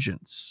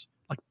vengeance.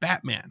 Like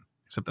Batman,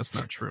 except that's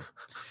not true.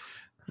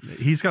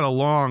 He's got a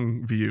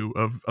long view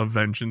of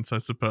vengeance, I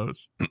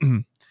suppose.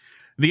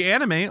 The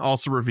anime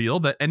also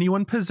revealed that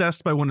anyone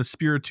possessed by one of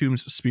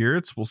Spiritomb's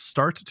spirits will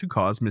start to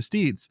cause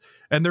misdeeds,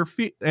 and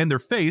their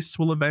face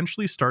will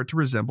eventually start to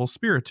resemble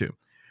Spiritomb.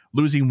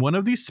 Losing one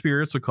of these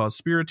spirits will cause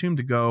Spiritomb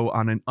to go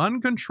on an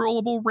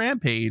uncontrollable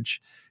rampage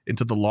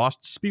until the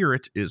lost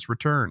spirit is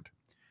returned.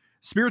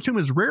 Spiritomb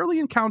is rarely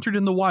encountered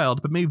in the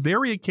wild, but may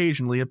very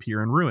occasionally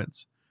appear in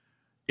ruins.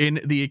 In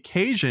the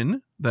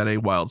occasion that a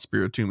wild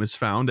Spiritomb is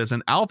found as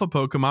an alpha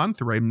Pokemon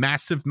through a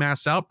massive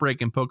mass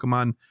outbreak in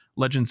Pokemon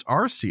Legends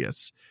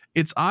Arceus,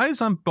 its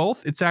eyes on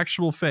both its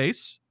actual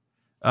face,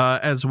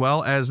 as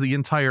well as the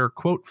entire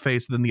quote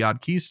face within the odd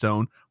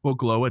keystone, will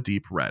glow a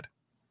deep red.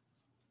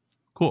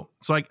 Cool.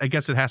 So I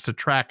guess it has to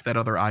track that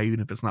other eye, even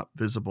if it's not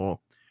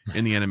visible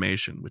in the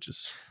animation, which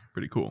is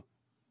pretty cool.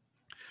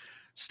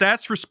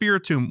 Stats for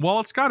Spiritomb. Well,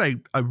 it's got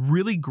a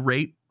really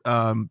great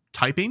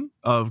typing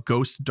of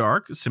Ghost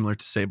Dark, similar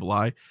to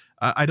Sableye.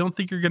 I don't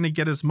think you're going to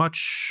get as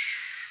much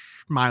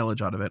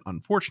mileage out of it,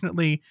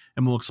 unfortunately,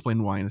 and we'll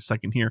explain why in a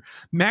second here.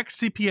 Max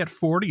CP at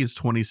 40 is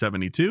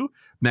 2072.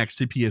 Max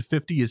CP at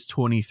 50 is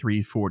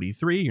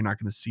 2343. You're not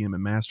going to see him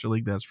in Master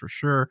League, that's for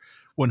sure.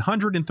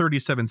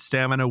 137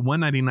 stamina,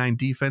 199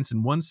 defense,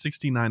 and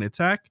 169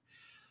 attack.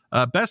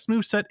 Best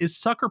moveset is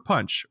Sucker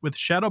Punch with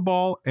Shadow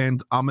Ball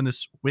and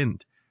Ominous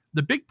Wind.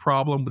 The big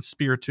problem with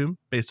Spiritomb,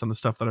 based on the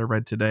stuff that I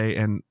read today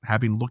and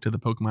having looked at the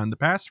Pokemon in the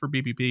past for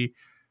BBP,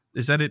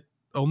 is that it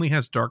only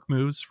has dark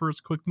moves for its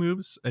quick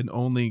moves and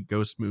only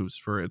ghost moves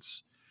for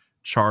its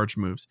charge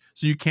moves.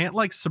 So you can't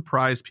like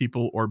surprise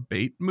people or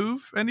bait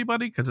move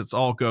anybody because it's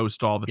all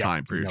ghost all the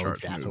time for your charge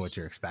exactly moves. what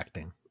you're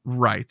expecting.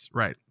 Right.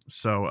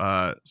 So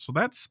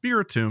that's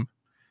Spiritomb.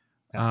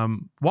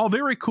 While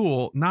very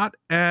cool, not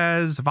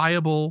as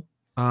viable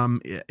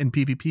in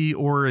PvP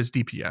or as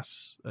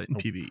DPS in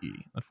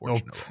PvE,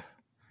 unfortunately.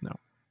 No.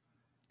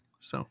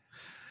 So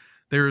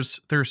there's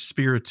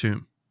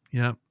Spiritomb.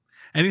 Yeah.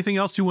 Anything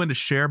else you wanted to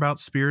share about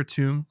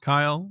Spiritomb,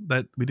 Kyle,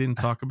 that we didn't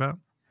talk about?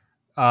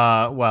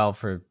 Well,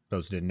 for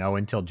those who didn't know,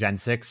 until Gen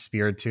 6,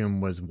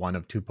 Spiritomb was one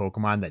of 2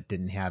 Pokemon that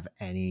didn't have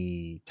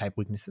any type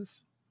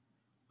weaknesses.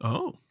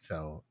 Oh.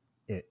 So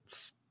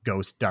its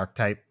Ghost Dark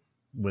type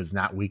was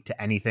not weak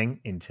to anything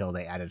until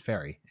they added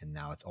Fairy, and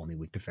now it's only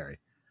weak to Fairy.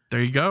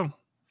 There you go.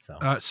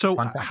 So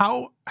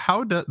how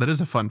that is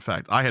a fun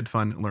fact. I had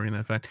fun learning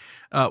that fact.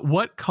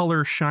 What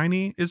color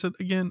shiny is it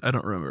again? I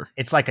don't remember.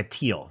 It's like a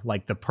teal,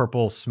 like the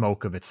purple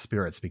smoke of its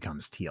spirits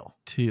becomes teal.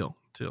 Teal.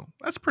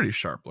 That's pretty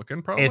sharp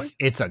looking, probably.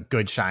 It's a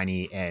good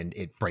shiny, and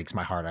it breaks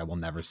my heart. I will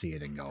never see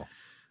it and go.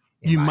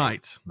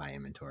 Might. My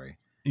inventory.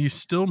 You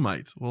still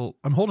might. Well,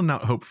 I'm holding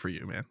out hope for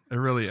you, man. I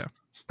really am.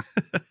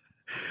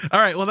 All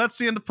right. Well, that's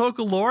the end of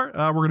Pokelore.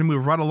 We're going to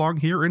move right along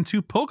here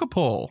into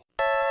Pokepoll.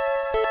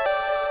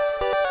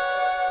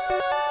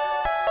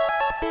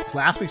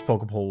 Last week's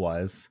Pokepoll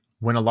was,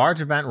 when a large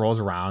event rolls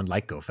around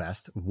like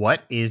GoFest,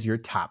 what is your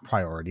top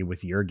priority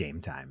with your game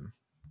time?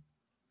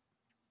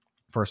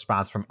 First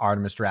response from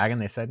Artemis Dragon,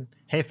 they said,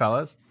 hey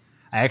fellas,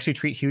 I actually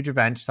treat huge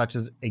events such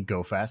as a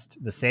GoFest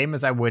the same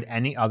as I would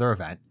any other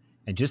event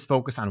and just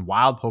focus on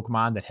wild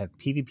Pokemon that have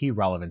PvP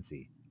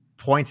relevancy.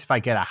 Points if I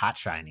get a hot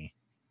shiny.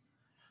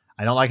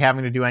 I don't like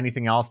having to do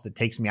anything else that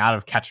takes me out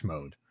of catch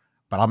mode,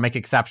 but I'll make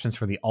exceptions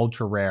for the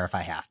ultra rare if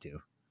I have to.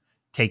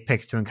 Take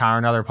picks to encounter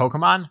another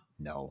Pokemon?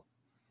 No.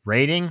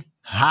 Rating?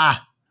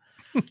 Ha!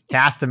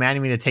 Task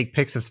demanding me to take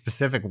pics of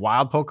specific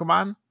wild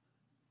Pokemon?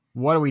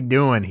 What are we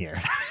doing here?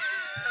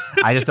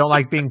 I just don't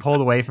like being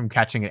pulled away from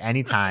catching at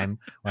any time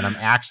when I'm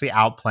actually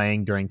out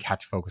playing during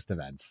catch-focused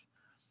events.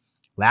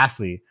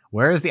 Lastly,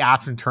 where is the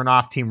option to turn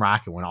off Team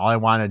Rocket when all I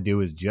want to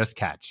do is just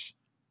catch?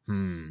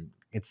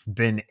 It's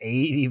been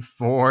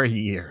 84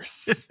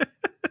 years.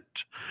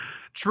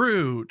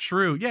 True.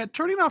 Yeah,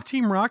 turning off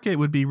Team Rocket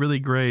would be really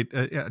great.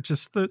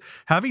 Just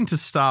having to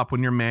stop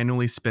when you're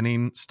manually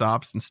spinning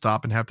stops and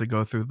stop and have to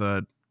go through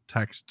the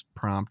text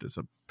prompt is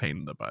a pain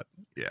in the butt.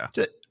 Yeah.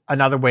 Just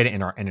another way to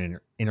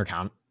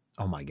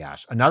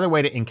Another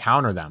way to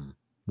encounter them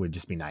would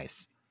just be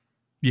nice.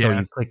 Yeah. So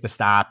you click the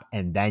stop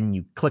and then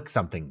you click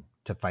something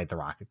to fight the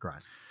Rocket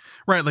Grunt.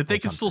 Right, like they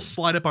can still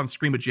slide up on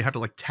screen, but you have to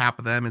like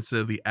tap them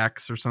instead of the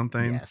X or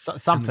something. Yeah,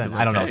 something. Like,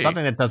 I don't know.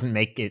 Something that doesn't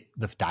make it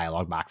the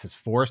dialogue boxes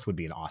forced would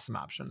be an awesome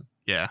option.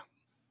 Yeah.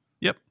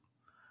 Yep.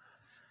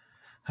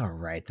 All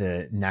right.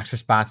 The next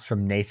response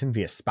from Nathan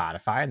via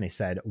Spotify, and they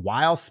said,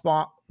 wild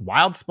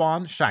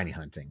spawn shiny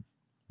hunting.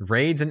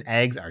 Raids and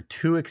eggs are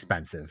too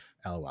expensive.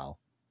 LOL.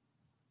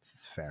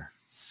 This is fair.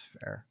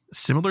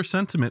 Similar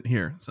sentiment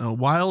here. So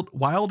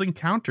wild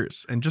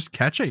encounters and just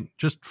catching,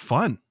 just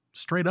fun,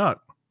 straight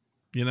up.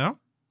 You know?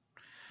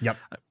 Yep.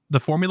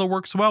 The formula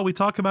works well. We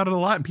talk about it a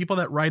lot. And people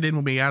that write in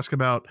when we ask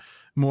about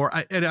more,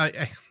 I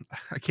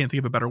can't think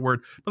of a better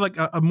word, but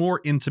like a more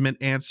intimate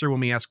answer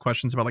when we ask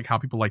questions about like how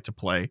people like to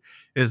play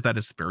is that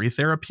it's very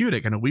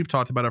therapeutic. I know we've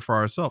talked about it for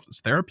ourselves. It's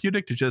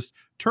therapeutic to just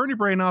turn your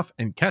brain off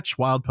and catch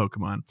wild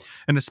Pokemon.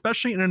 And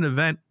especially in an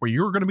event where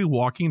you're going to be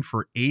walking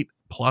for 8+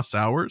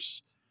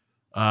 hours,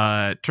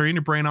 turning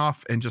your brain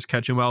off and just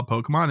catching wild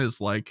Pokemon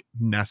is like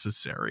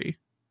necessary.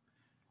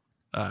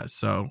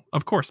 So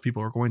of course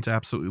people are going to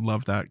absolutely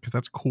love that because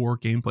that's core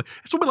gameplay.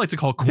 It's what we like to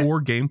call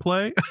core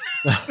gameplay.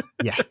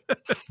 Yeah,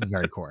 it's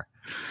very core.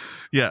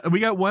 Yeah, we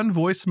got one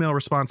voicemail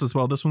response as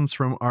well. This one's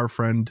from our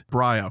friend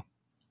Brio.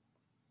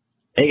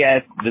 Hey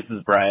guys, this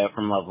is Brio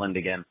from Loveland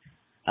again.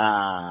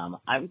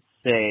 I would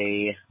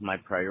say my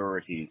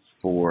priorities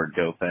for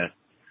GoFest.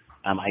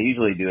 I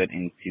usually do it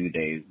in 2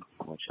 days,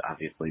 which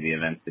obviously the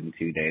event's in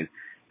 2 days.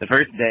 the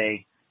first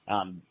day,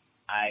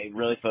 I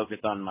really focus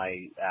on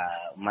my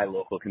my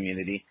local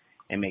community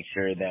and make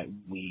sure that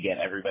we get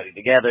everybody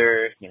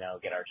together,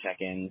 get our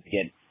check-ins,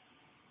 get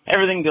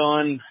everything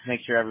going,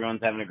 make sure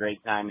everyone's having a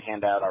great time,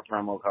 hand out our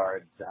promo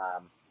cards,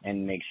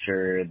 and make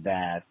sure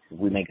that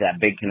we make that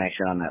big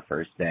connection on that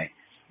first day.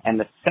 And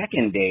the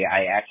second day,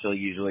 I actually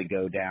usually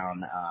go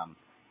down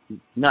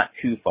not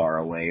too far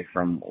away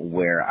from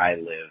where I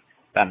live,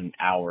 about an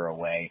hour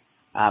away,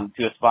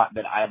 to a spot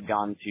that I've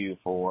gone to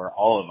for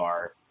all of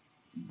our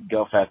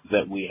Go Fests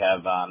that we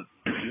have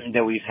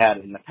that we've had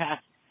in the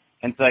past.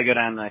 And so I go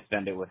down and I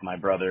spend it with my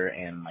brother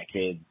and my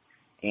kids,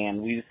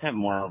 and we just have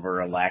more of a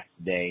relaxed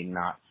day,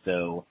 not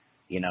so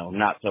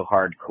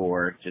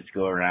hardcore. Just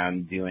go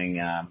around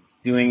doing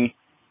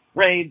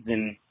raids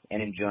and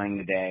enjoying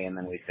the day, and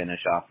then we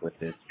finish off with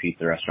this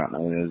pizza restaurant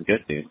that we always go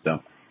to. So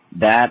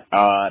that's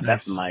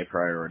Nice. my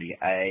priority.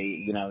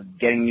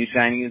 Getting new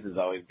shinies is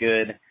always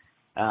good.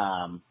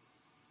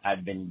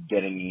 I've been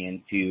getting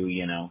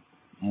into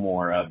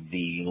more of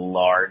the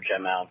large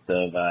amounts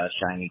of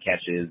shiny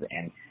catches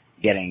and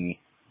getting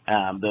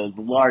those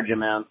large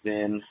amounts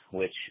in,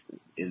 which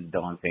is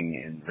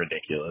daunting and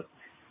ridiculous.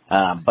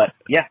 But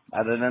yeah,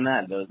 other than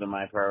that, those are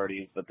my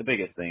priorities. But the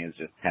biggest thing is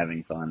just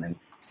having fun and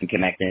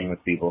connecting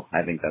with people.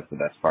 I think that's the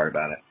best part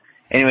about it.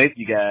 Anyways,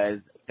 you guys,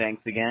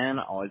 thanks again.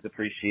 Always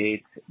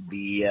appreciate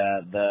the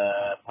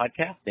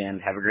podcast, and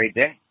have a great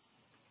day.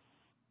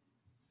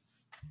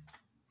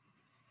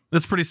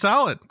 That's pretty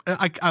solid.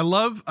 I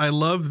love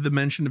the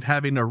mention of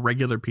having a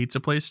regular pizza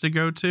place to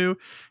go to.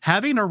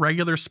 Having a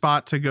regular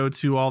spot to go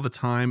to all the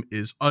time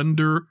is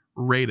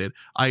underrated.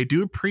 I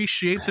do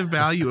appreciate the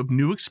value of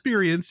new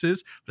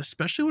experiences, but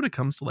especially when it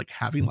comes to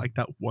having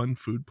that one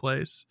food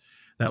place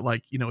that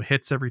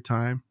hits every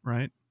time,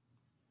 right?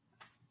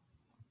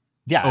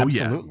 Yeah, Oh,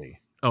 absolutely. Yeah.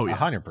 Oh yeah,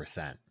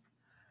 100%.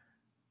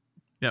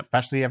 Yep.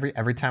 Especially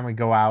every time we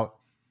go out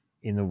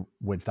in the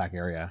Woodstock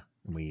area,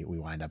 we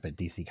wind up at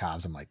DC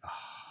Cobb's. I'm like, oh,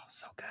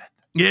 so good.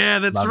 Yeah,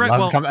 that's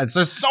right.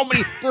 There's so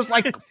many. There's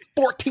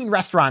 14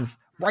 restaurants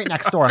right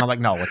next door, and I'm like,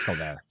 no, let's go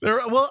there.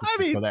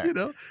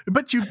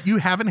 But you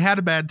haven't had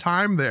a bad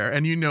time there,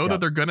 and that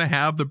they're gonna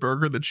have the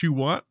burger that you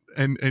want,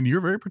 and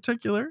you're very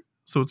particular,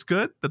 so it's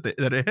good that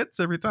it hits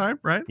every time,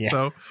 right? Yeah.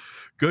 So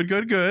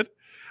good.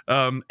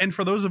 And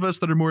for those of us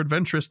that are more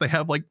adventurous, they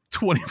have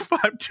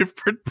 25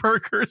 different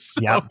burgers.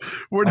 So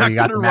we're not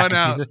going to run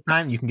out this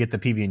time. You can get the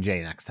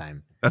PB&J next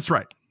time. That's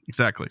right.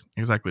 Exactly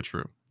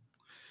true.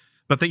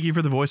 But thank you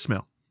for the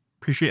voicemail.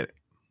 Appreciate it.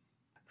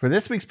 For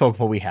this week's Poke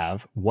Poll, we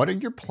have: what are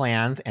your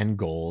plans and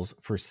goals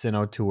for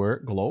Sinnoh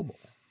Tour Global?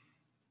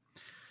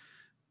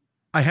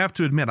 I have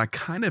to admit, I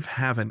kind of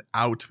have an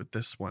out with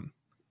this one.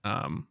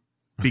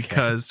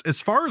 Because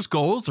as far as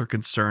goals are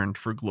concerned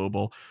for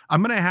Global,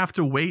 I'm going to have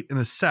to wait and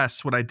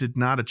assess what I did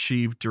not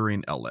achieve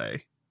during LA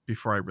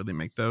before I really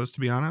make those,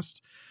 to be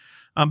honest.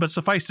 But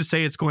suffice to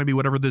say, it's going to be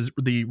whatever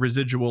the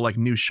residual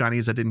new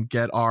shinies I didn't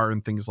get are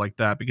and things like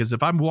that. Because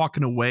if I'm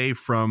walking away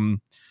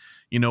from,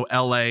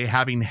 LA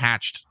having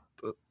hatched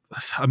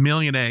a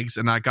million eggs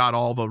and I got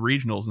all the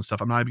regionals and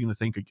stuff, I'm not even going to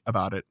think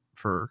about it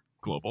for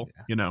Global,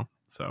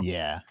 So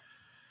yeah.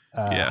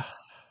 Yeah.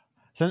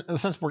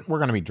 Since we're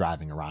going to be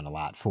driving around a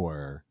lot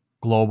for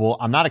Global,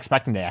 I'm not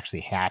expecting to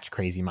actually hatch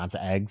crazy amounts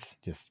of eggs.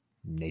 Just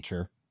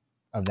nature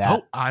of that.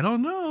 Oh, I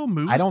don't know.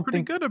 Moo's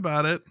pretty good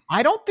about it.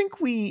 I don't think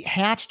we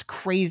hatched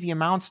crazy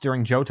amounts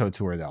during Johto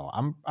Tour, though.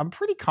 I'm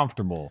pretty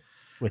comfortable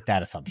with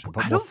that assumption,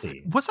 but we'll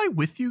see. Was I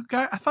with you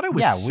guys? I thought I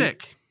was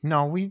sick.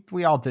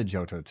 We all did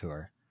Johto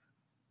Tour.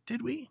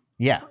 Did we?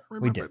 Yeah,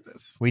 we did.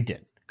 We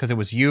did, because it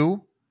was you,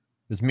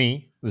 it was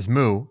me, it was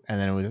Moo, and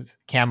then it was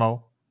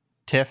Camo,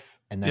 Tiff,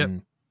 and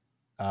then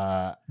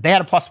they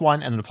had a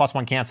 +1, and the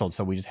 +1 canceled,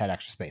 so we just had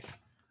extra space.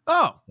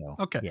 Oh, so,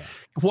 okay. Yeah.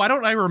 Why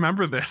don't I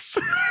remember this?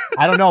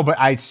 I don't know, but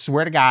I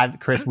swear to God,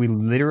 Chris, we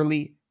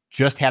literally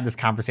just had this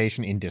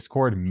conversation in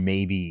Discord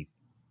maybe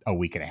a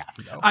week and a half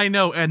ago. I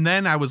know, and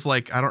then I was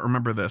like, I don't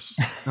remember this,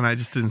 and I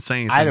just didn't say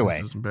anything. Either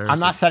way, I'm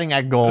not setting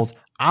egg goals.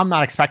 I'm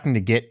not expecting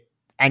to get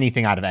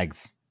anything out of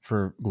eggs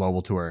for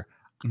Global Tour.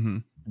 Mm-hmm.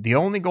 The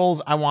only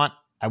goals I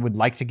would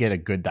like to get a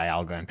good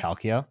Dialga and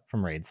Palkia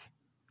from raids.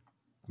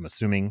 I'm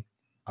assuming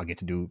I'll get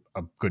to do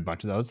a good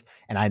bunch of those,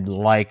 and I'd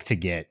like to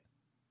get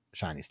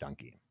Shiny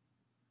Stunky.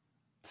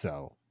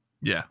 So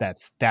yeah,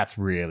 that's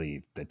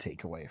really the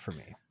takeaway for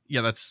me.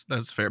 Yeah,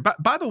 that's fair.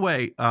 But by the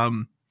way,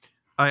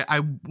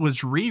 I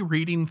was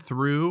rereading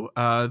through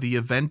the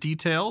event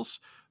details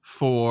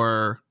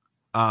for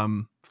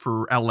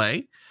LA,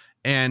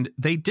 and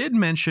they did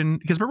mention,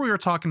 because remember we were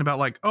talking about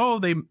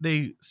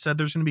they said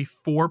there's going to be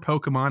 4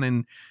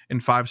 Pokemon in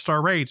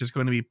 5-star raids. It's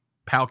going to be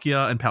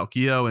Palkia and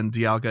Palkio and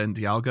Dialga and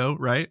Dialgo,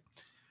 right?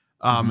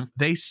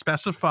 They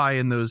specify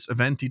in those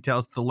event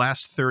details the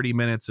last 30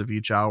 minutes of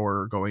each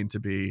hour are going to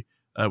be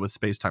with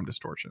space-time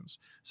distortions.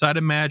 So I'd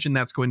imagine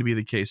that's going to be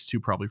the case too,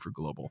 probably for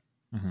Global.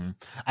 Mm-hmm.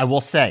 I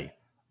will say,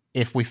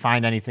 if we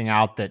find anything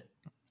out that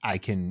I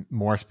can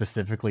more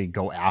specifically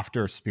go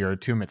after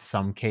Spiritomb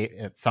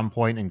at some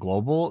point in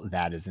global,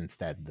 that is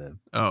instead the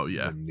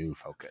new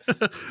focus.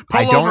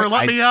 Pull over,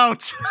 let me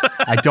out.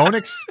 I don't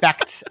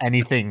expect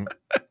anything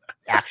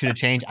actually to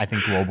change. I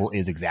think global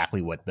is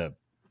exactly what the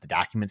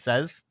document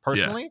says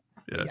personally.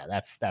 Yeah,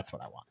 that's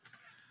what I want.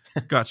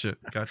 Gotcha.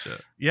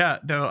 Yeah,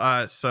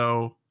 no,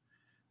 so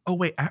oh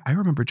wait, I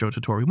remember Joe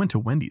Tutor. We went to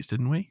Wendy's,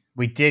 didn't we?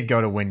 We did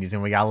go to Wendy's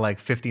and we got like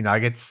 50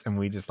 nuggets and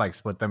we just like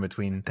split them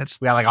between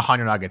we got like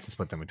 100 nuggets and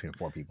split them between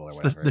 4 people or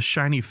whatever. The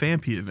Shiny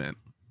Fampy event.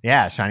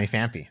 Yeah, Shiny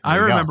Fampy. I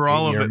remember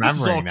all of it.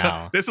 Remembering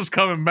now. This is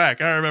coming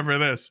back. I remember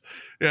this.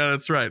 Yeah,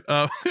 that's right.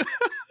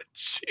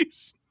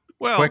 Jeez.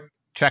 Well, quick,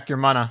 check your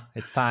mana.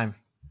 It's time.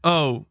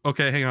 Oh,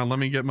 okay. Hang on. Let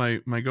me get my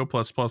Go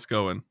Plus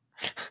going.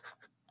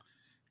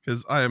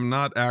 Because I am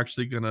not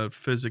actually going to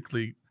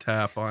physically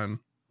tap on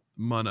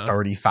mana.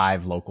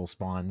 35 local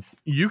spawns.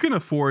 You can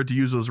afford to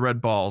use those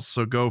red balls,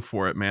 so go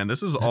for it, man.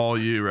 This is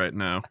all you right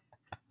now.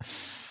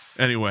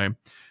 Anyway,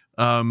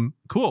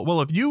 cool.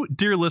 Well, if you,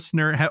 dear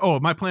listener,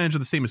 my plans are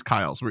the same as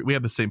Kyle's. We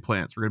have the same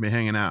plans. We're going to be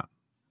hanging out.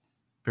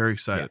 Very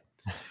excited.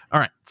 Yeah. All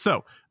right.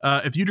 So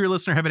if you, dear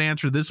listener, have an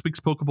answer to this week's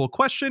Pokeball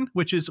question,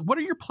 which is, what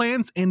are your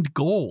plans and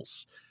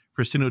goals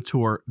for Sinnoh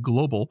Tour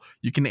Global?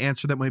 You can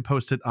answer them when we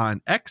post it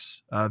on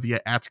X via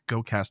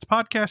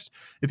 @GoCastPodcast.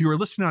 If you are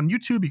listening on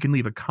YouTube, you can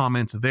leave a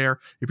comment there.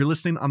 If you're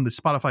listening on the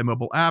Spotify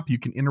mobile app, you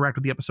can interact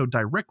with the episode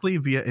directly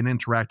via an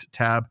interact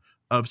tab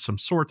of some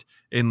sort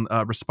and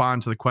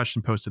respond to the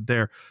question posted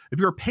there. If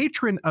you're a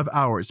patron of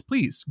ours,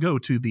 please go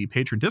to the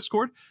patron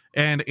Discord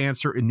and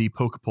answer in the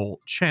Pokepoll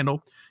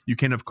channel. You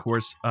can, of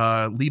course,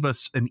 leave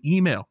us an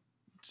email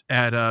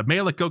at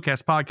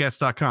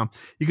mail@gocastpodcast.com.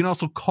 You can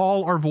also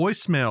call our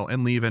voicemail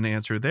and leave an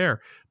answer there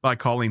by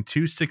calling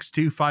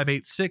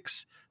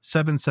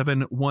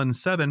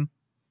 262-586-7717.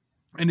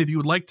 And if you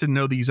would like to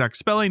know the exact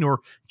spelling or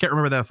can't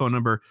remember that phone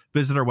number,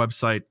 visit our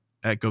website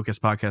at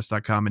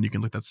gocastpodcast.com and you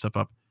can look that stuff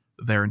up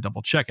there and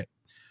double check it.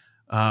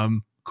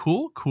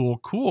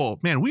 Cool.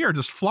 Man, we are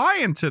just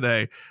flying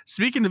today.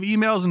 Speaking of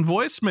emails and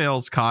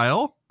voicemails,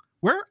 Kyle,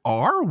 where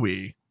are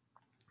we?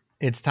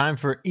 It's time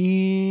for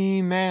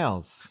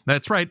emails.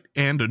 That's right.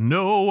 And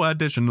no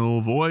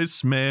additional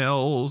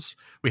voicemails.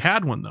 We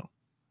had one, though.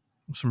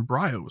 Some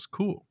Brio was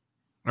cool.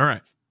 All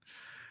right.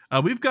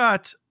 We've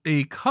got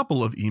a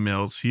couple of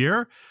emails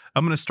here.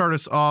 I'm going to start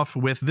us off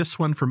with this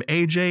one from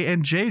AJ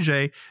and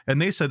JJ. And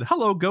they said,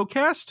 hello,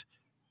 GoCast.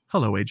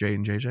 Hello, AJ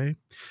and JJ.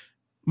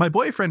 My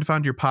boyfriend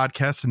found your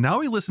podcast, and now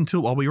we listened to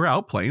it while we were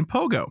out playing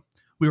Pogo.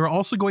 We were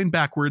also going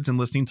backwards and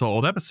listening to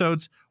old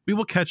episodes. We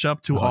will catch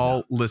up to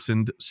all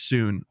listened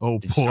soon. Oh,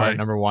 Did boy. You start at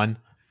number 1?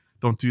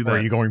 Don't do that. Or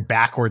are you going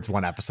backwards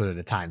one episode at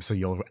a time, so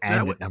you'll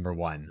end at number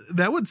 1?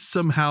 That would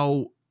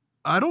somehow...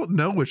 I don't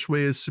know which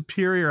way is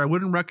superior. I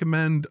wouldn't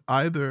recommend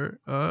either.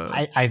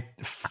 I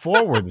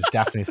forward is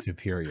definitely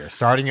superior.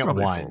 Starting at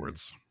 1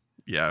 forwards.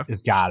 Yeah.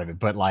 Is gotta be,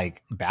 but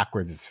like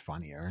backwards is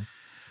funnier.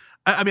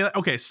 I mean,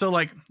 okay, so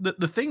like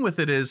the thing with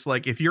it is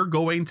like if you're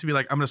going to be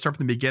like, I'm going to start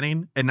from the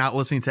beginning and not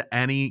listening to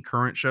any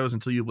current shows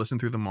until you listen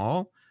through them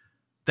all,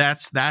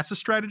 that's a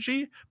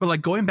strategy. But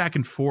like going back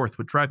and forth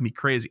would drive me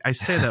crazy. I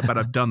say that, but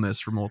I've done this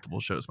for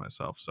multiple shows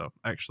myself. So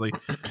actually,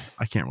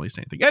 I can't really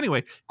say anything.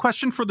 Anyway,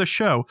 question for the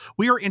show.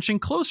 We are inching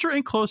closer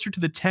and closer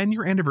to the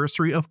 10-year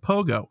anniversary of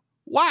Pogo.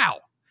 Wow.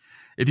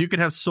 If you could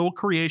have sole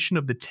creation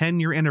of the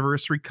 10-year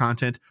anniversary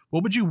content,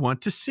 what would you want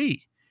to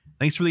see?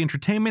 Thanks for the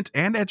entertainment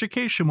and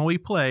education while we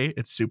play.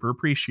 It's super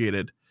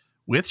appreciated.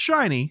 With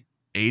Shiny,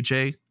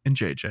 AJ and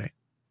JJ.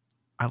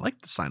 I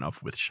like the sign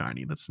off with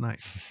Shiny. That's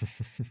nice.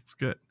 It's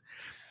good.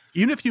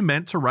 Even if you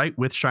meant to write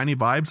with Shiny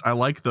vibes, I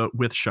like the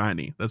with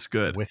Shiny. That's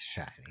good. With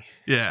Shiny.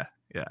 Yeah.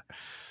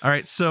 All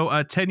right. So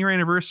 10-year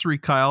anniversary,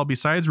 Kyle,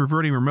 besides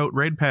reverting remote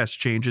raid pass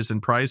changes and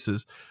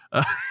prices,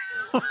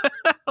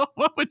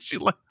 what would you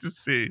like to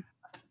see?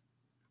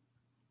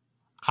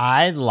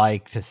 I'd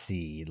like to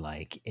see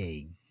like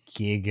a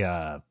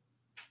giga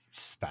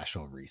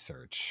special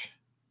research,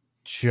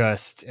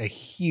 just a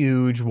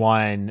huge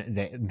one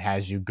that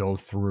has you go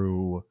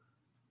through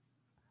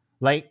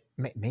like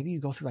maybe you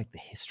go through like the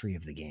history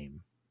of the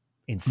game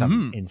in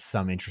some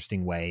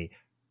interesting way,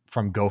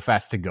 from Go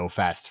Fest to Go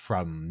Fest,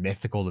 from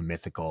mythical to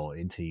mythical,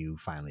 until you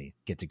finally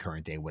get to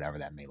current day, whatever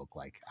that may look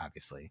like,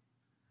 obviously.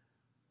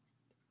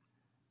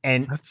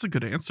 And that's a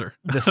good answer.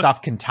 The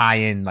stuff can tie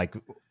in, like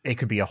it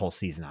could be a whole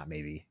season, not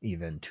maybe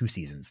even 2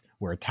 seasons,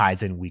 where it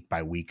ties in week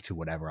by week to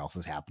whatever else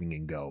is happening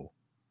in Go.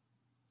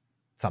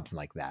 Something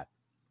like that.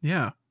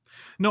 Yeah.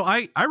 No,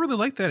 I really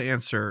like that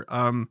answer.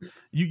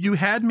 You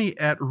had me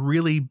at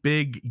really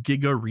big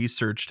giga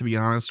research, to be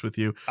honest with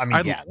you. I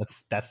mean,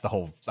 that's the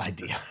whole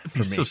idea. It'd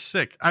be so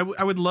sick. I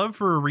would love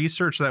for a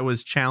research that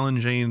was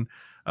challenging,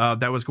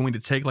 that was going to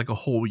take like a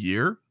whole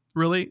year,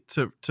 really,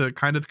 to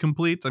kind of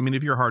complete. I mean,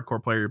 if you're a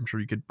hardcore player, I'm sure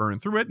you could burn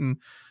through it in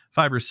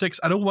 5 or 6.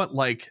 I don't want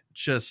like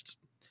just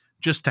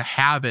to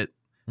have it,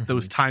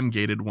 those time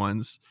gated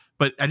ones,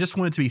 but I just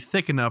want it to be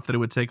thick enough that it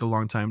would take a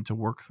long time to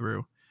work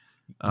through.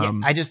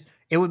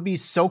 It would be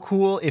so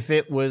cool if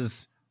it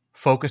was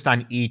focused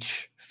on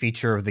each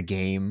feature of the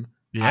game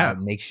Yeah.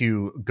 Makes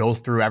you go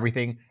through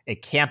everything.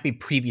 It can't be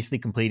previously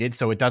completed,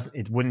 so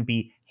it wouldn't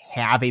be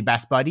have a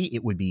best buddy.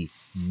 It would be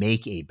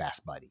make a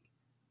best buddy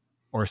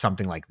or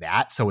something like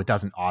that. So it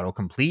doesn't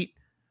autocomplete.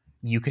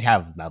 You could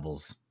have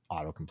levels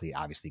autocomplete,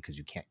 obviously, because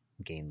you can't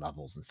gain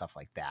levels and stuff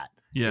like that.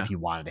 Yeah. If you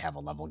wanted to have a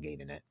level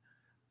gate in it,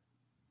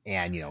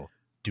 and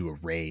do a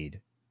raid,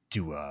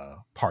 do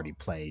a party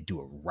play, do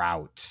a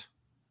route,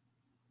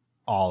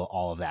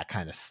 all of that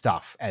kind of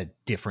stuff at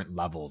different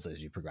levels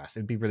as you progress.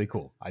 It'd be really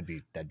cool. That'd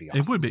be awesome.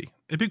 It would be.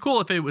 It'd be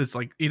cool if it was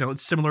like,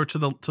 it's similar to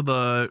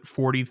the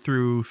 40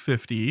 through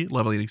 50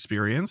 leveling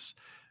experience.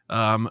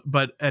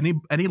 But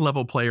any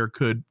level player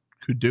could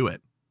do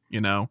it,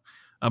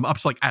 up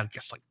to I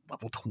guess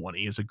level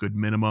 20 is a good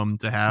minimum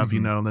to have,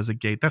 there's a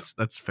gate.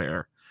 That's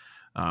fair.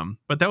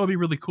 But that would be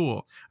really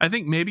cool. I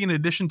think maybe in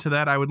addition to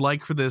that, I would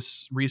like for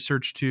this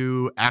research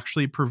to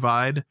actually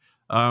provide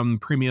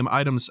premium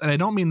items. And I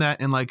don't mean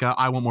that in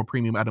I want more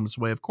premium items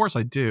way. Of course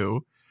I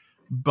do.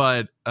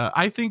 But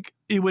I think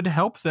it would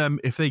help them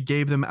if they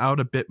gave them out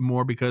a bit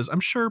more, because I'm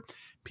sure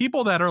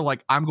people that are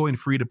I'm going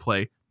free to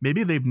play,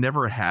 maybe they've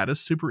never had a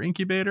super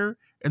incubator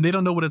and they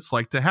don't know what it's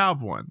like to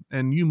have one.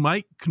 And you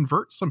might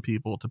convert some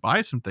people to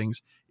buy some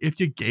things if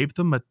you gave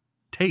them a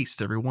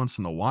taste every once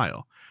in a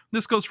while.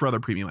 This goes for other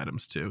premium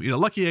items too.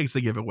 Lucky eggs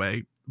they give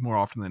away more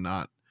often than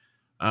not.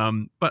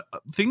 But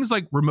things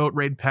like remote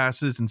raid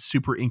passes and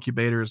super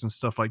incubators and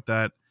stuff like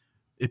that,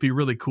 it'd be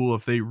really cool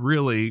if they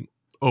really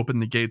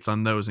opened the gates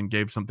on those and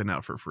gave something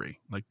out for free,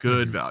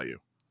 good value.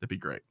 That'd be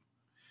great.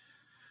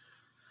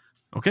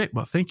 Okay,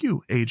 well, thank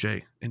you,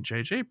 AJ and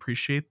JJ.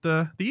 Appreciate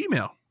the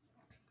email.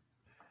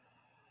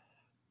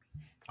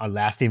 Our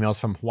last email is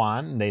from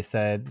Juan. They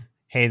said,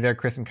 "Hey there,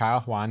 Chris and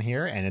Kyle, Juan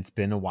here, and it's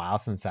been a while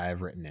since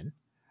I've written in.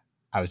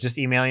 I was just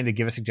emailing to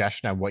give a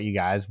suggestion on what you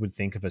guys would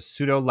think of a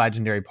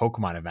pseudo-legendary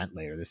Pokemon event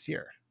later this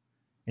year.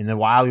 In the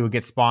wild, you would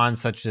get spawns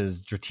such as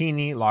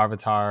Dratini,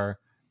 Larvitar,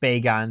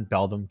 Bagon,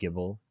 Beldum,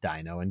 Gible,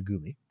 Dino, and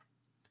Goomy.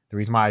 The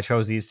reason why I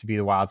chose these to be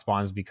the wild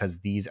spawns is because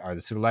these are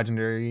the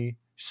pseudo-legendary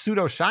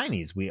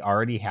pseudo-shinies we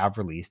already have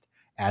released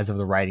as of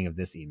the writing of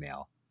this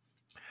email.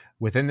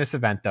 Within this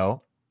event,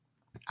 though,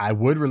 I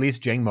would release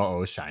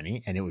Jangmo-O's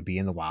shiny, and it would be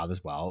in the wild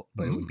as well,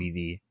 but it would be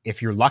the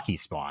if you're lucky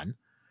spawn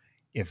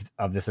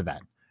of this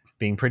event.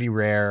 Being pretty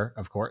rare,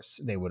 of course.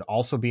 They would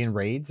also be in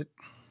raids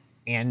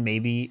and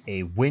maybe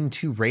a win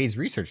 2 raids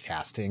research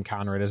task to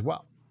encounter it as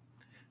well.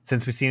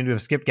 Since we seem to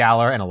have skipped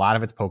Galar and a lot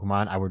of its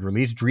Pokemon, I would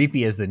release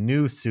Dreepy as the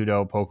new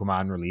pseudo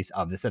Pokemon release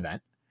of this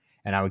event,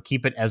 and I would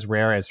keep it as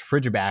rare as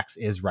Frigibax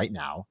is right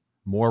now,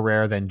 more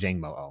rare than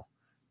Jangmo-O.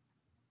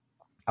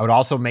 I would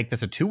also make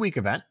this a 2-week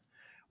event.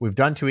 We've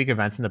done 2-week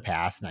events in the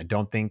past, and I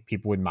don't think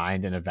people would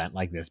mind an event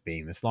like this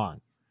being this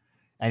long.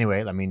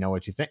 Anyway, let me know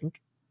what you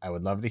think. I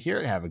would love to hear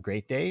it. Have a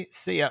great day.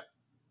 See ya."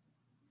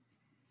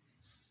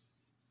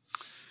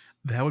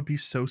 That would be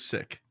so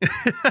sick.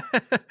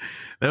 That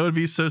would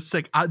be so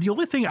sick. The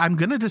only thing I'm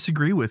going to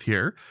disagree with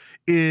here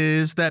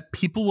is that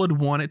people would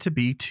want it to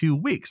be 2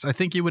 weeks. I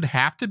think it would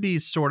have to be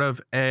sort of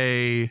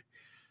a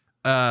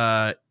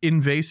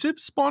invasive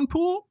spawn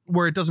pool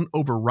where it doesn't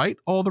overwrite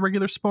all the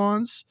regular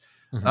spawns.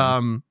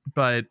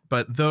 But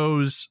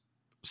those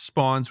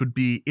spawns would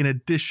be in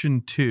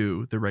addition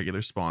to the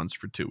regular spawns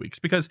for 2 weeks,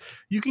 because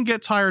you can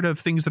get tired of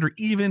things that are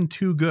even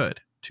too good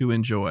to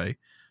enjoy.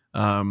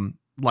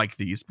 Like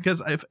these,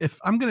 because if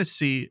I'm just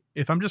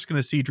going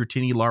to see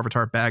Dratini,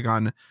 Larvitar,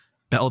 Bagon,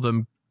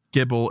 Beldum,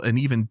 Gible, and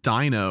even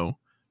Dino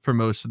for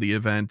most of the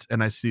event,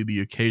 and I see the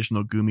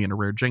occasional Goomy and a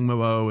rare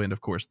Jangmo-O, and of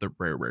course the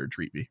rare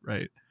Dreepy,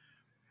 right?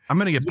 I'm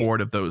going to get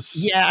bored of those.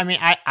 Yeah, I mean,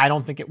 I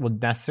don't think it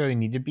would necessarily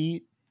need to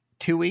be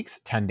 2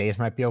 weeks. 10 days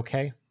might be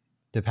okay.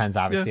 Depends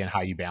obviously on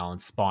how you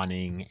balance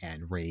spawning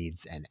and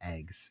raids and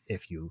eggs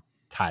if you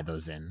tie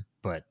those in.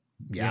 But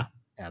yeah.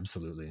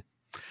 Absolutely.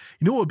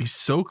 You know what would be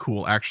so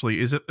cool,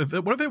 actually, is what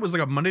if it was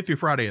a Monday through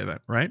Friday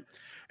event, right?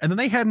 And then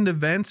they had an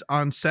event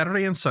on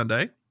Saturday and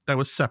Sunday that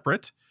was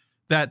separate,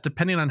 that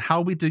depending on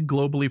how we did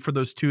globally for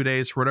those 2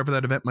 days, whatever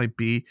that event might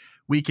be,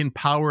 we can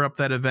power up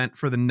that event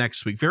for the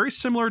next week. Very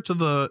similar to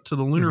the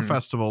Lunar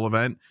Festival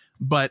event,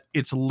 but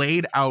it's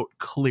laid out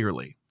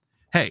clearly.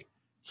 Hey,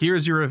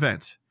 here's your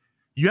event.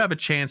 You have a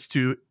chance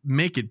to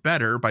make it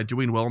better by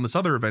doing well in this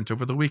other event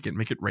over the weekend.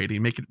 Make it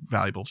rating, make it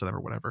valuable to them or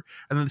whatever.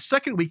 And then the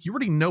second week, you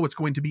already know it's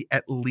going to be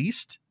at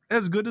least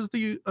as good as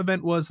the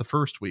event was the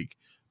first week,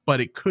 but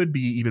it could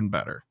be even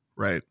better,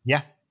 right?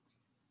 Yeah.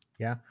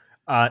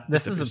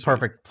 This is a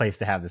perfect place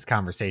to have this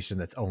conversation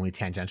that's only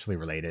tangentially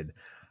related.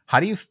 How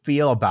do you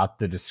feel about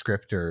the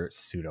descriptor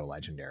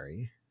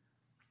pseudo-legendary?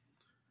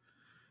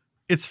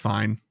 It's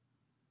fine.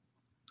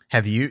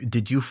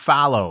 Did you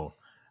follow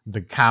the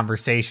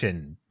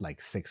conversation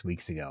 6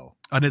 weeks ago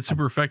on It's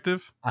Super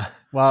Effective?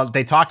 Well,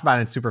 they talked about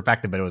it in Super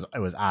Effective, but it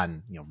was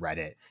on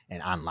Reddit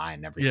and online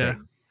and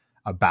everything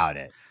about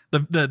it.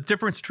 The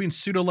difference between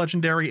pseudo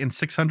legendary and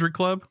 600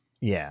 Club.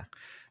 Yeah,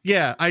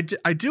 I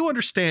do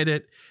understand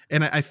it,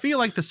 and I feel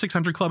like the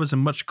 600 Club is a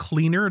much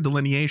cleaner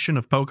delineation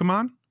of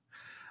Pokemon.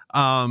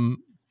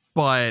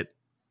 But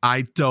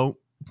I don't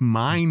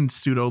mind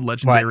pseudo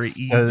legendary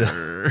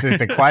either.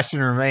 The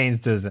question remains: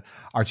 does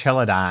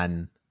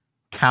Archelodon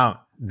count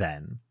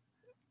then?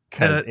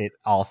 Because it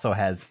also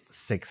has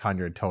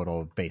 600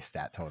 total base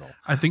stat total.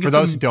 I think for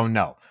those who don't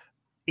know,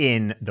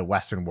 in the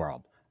Western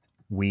world,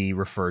 we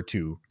refer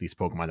to these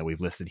Pokemon that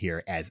we've listed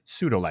here as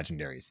pseudo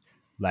legendaries.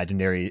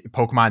 Legendary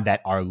Pokemon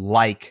that are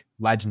like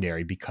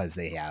legendary because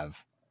they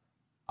have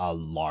a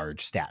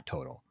large stat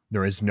total.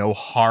 There is no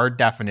hard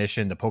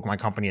definition. The Pokemon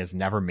Company has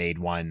never made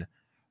one,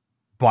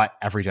 but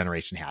every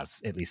generation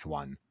has at least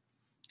one.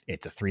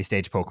 It's a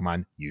 3-stage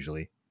Pokemon,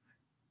 usually.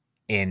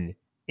 And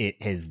it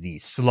is the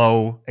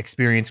slow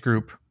experience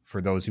group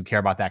for those who care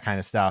about that kind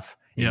of stuff.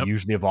 It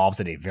usually evolves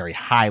at a very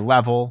high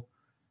level,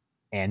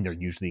 and they're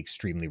usually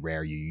extremely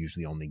rare. You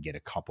usually only get a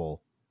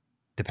couple,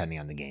 depending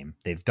on the game.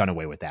 They've done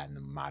away with that in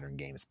the modern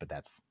games, but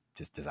that's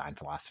just design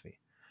philosophy.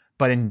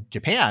 But in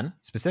Japan,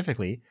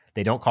 specifically,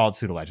 they don't call it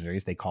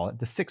pseudo-legendaries. They call it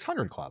the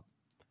 600 Club,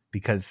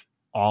 because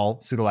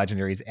all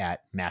pseudo-legendaries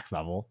at max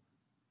level,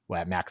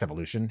 at max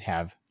evolution,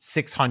 have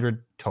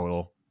 600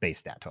 total base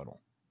stat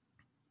total,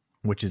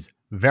 which is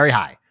very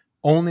high.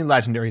 Only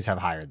legendaries have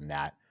higher than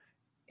that.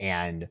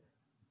 And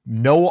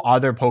no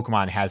other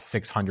Pokemon has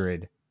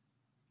 600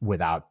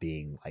 without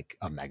being like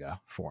a mega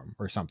form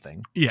or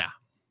something. Yeah.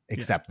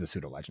 Except the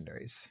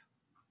pseudo-legendaries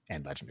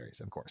and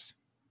legendaries, of course.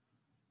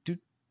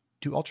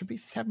 Do Ultra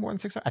Beasts have more than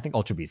 600? I think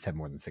Ultra Beasts have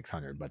more than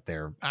 600, but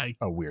they're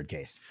a weird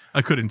case.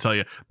 I couldn't tell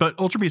you. But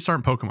Ultra Beasts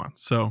aren't Pokemon,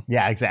 so...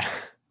 Yeah, exactly.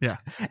 Yeah.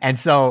 And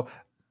so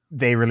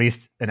they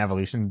released an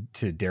evolution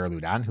to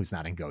Daraludon, who's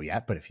not in Go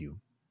yet, but if you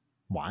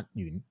want,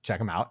 you can check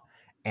them out.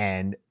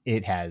 And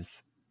it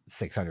has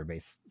 600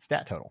 base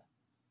stat total.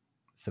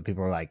 So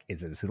people are like,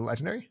 is it a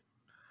pseudo-legendary?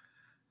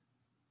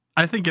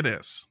 I think it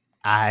is.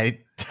 I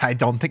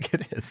don't think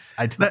it is.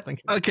 I don't think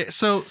it is. Okay,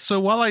 so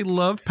while I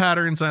love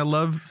patterns and I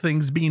love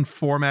things being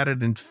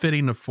formatted and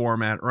fitting a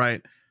format,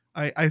 right?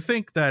 I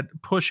think that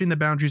pushing the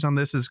boundaries on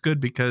this is good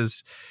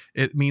because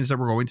it means that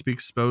we're going to be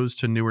exposed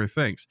to newer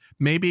things.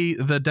 Maybe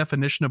the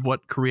definition of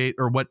what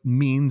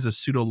means a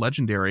pseudo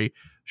legendary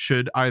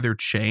should either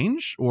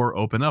change or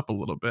open up a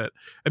little bit.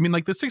 I mean,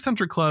 like the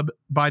 600 Club,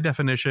 by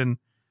definition,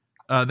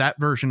 that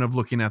version of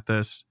looking at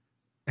this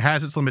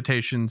has its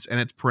limitations and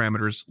its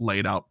parameters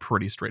laid out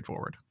pretty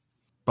straightforward.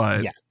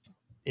 But yes,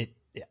 it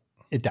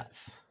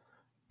does.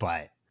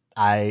 But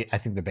I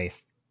think the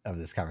base of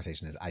this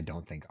conversation is I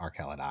don't think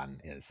Archelodon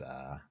is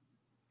a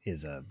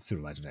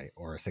pseudo legendary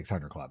or a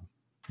 600 Club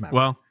member.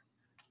 Well,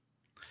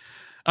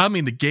 I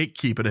mean to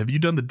gatekeep it. Have you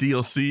done the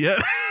DLC yet?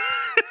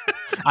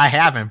 I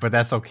haven't, but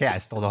that's okay. I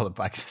still talk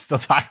about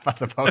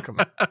the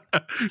Pokemon.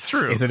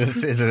 True.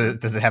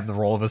 Does it have the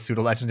role of a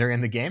pseudo legendary in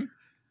the game?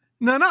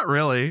 No, not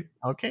really.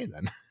 Okay,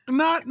 then.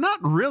 Not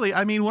really.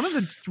 I mean, one of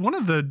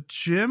the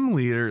gym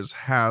leaders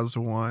has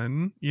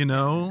one, you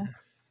know.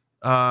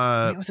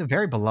 It was a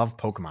very beloved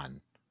Pokemon,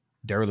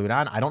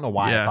 Daraludon. I don't know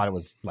why I thought it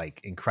was like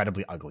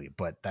incredibly ugly,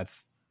 but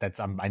that's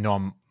I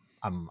know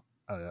I'm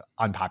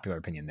unpopular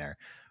opinion there,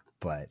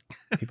 but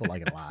people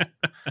like it a lot.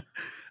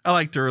 I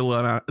like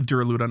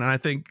Duraludon, and I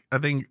think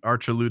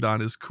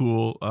Archeludon is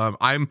cool.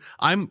 I'm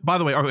by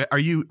the way, are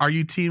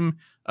you team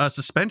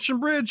suspension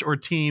bridge or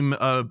team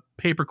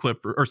paperclip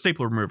or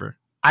stapler remover?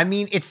 I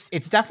mean, it's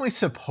definitely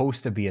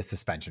supposed to be a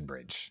suspension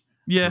bridge.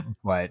 Yeah,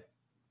 but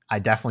I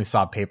definitely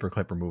saw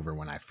paperclip remover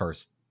when I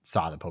first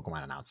saw the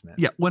Pokemon announcement.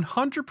 Yeah,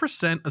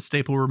 100% a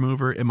staple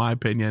remover, in my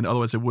opinion.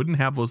 Otherwise, it wouldn't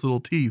have those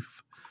little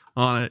teeth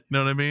on it. You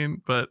know what I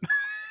mean? But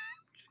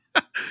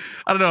I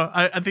don't know.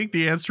 I think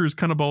the answer is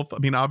kind of both. I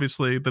mean,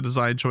 obviously, the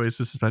design choice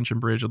is suspension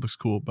bridge. It looks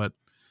cool. But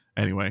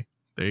anyway,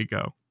 there you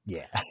go.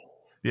 Yeah.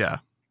 Yeah.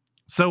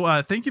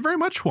 So thank you very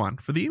much, Juan,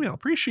 for the email.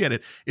 Appreciate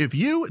it. If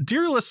you,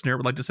 dear listener,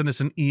 would like to send us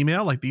an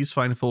email like these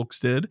fine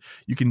folks did,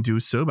 you can do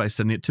so by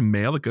sending it to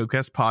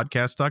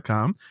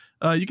mail@gocastpodcast.com.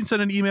 You can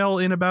send an email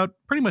in about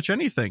pretty much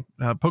anything.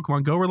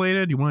 Pokemon Go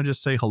related. You want to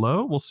just say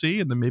hello? We'll see.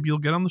 And then maybe you'll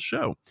get on the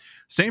show.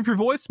 Same for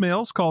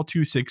voicemails. Call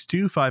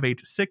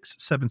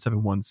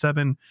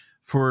 262-586-7717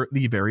 for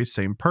the very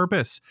same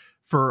purpose.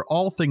 For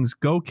all things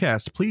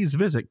GoCast, please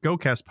visit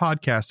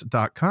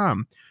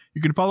gocastpodcast.com.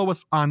 You can follow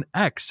us on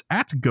X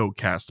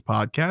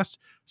 @GoCastPodcast.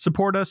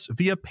 Support us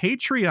via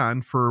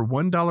Patreon for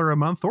 $1 a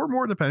month or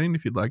more, depending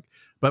if you'd like.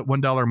 But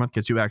 $1 a month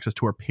gets you access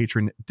to our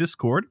patron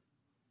Discord.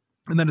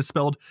 And that is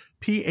spelled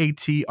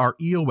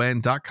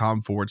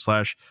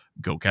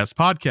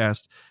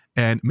patreon.com/GoCastPodcast.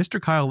 And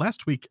Mr. Kyle,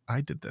 last week I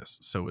did this.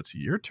 So it's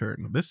your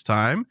turn this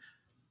time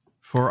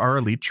for our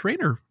Elite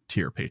Trainer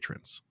tier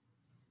patrons.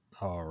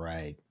 All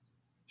right.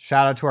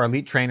 Shout out to our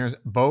elite trainers,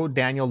 Bo,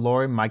 Daniel,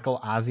 Lori,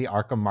 Michael, Ozzy,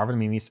 Arkham, Marvin,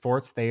 Mimi,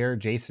 Sports, Thayer,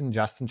 Jason,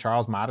 Justin,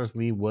 Charles, Motters,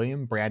 Lee,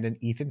 William, Brandon,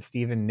 Ethan,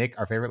 Steven, Nick,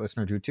 our favorite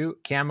listener, Drew 2,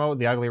 Camo,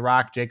 The Ugly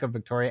Rock, Jacob,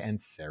 Victoria,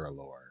 and Sarah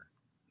Lore.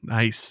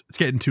 Nice. It's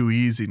getting too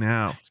easy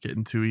now. It's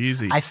getting too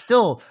easy. I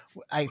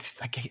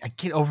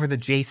get over the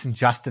Jason,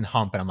 Justin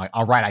hump, and I'm like,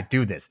 all right, I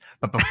do this.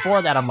 But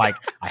before that, I'm like,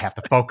 I have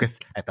to focus.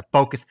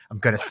 I'm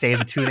going to say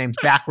the two names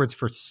backwards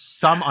for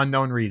some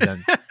unknown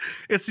reason.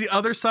 It's the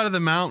other side of the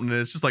mountain.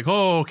 It's just like,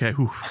 oh, okay.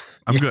 Whew.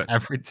 I'm good.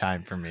 Every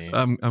time for me.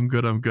 I'm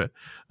good.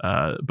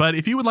 But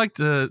if you would like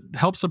to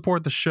help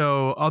support the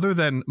show other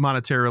than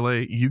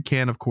monetarily, you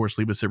can, of course,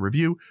 leave us a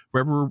review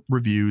wherever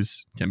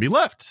reviews can be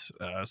left.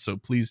 So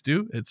please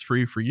do. It's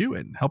free for you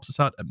and helps us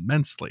out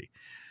immensely.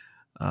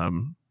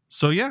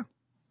 So yeah,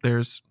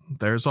 there's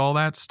all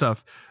that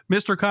stuff.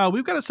 Mr. Kyle,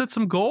 we've got to set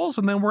some goals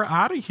and then we're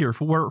out of here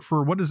for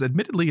what is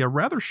admittedly a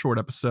rather short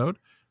episode.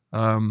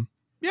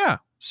 Yeah.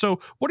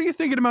 So what are you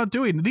thinking about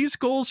doing? These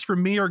goals for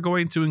me are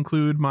going to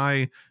include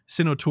my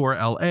Sinnoh Tour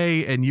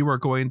LA, and you are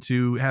going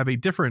to have a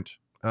different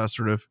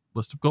sort of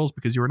list of goals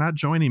because you are not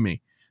joining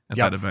me at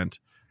that event.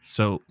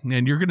 So,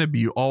 and you're going to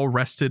be all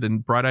rested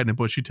and bright-eyed and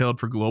bushy-tailed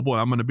for Global,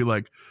 and I'm going to be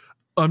like,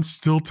 I'm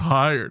still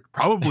tired,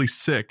 probably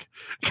sick.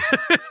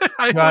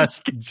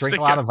 Just drink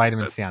a lot of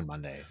vitamin C on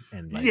Monday.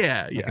 And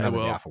yeah. Another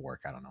day off of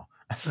work. I don't know.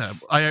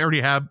 I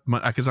already have,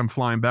 because I'm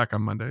flying back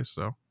on Monday,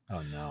 so.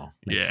 Oh no!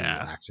 Make sure you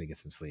actually get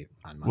some sleep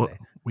on Monday.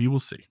 Well, we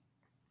will see.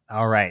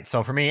 All right.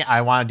 So for me,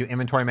 I want to do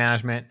inventory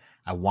management.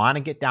 I want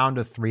to get down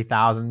to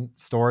 3,000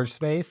 storage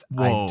space.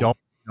 Whoa. I don't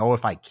know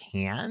if I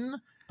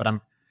can, but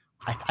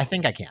I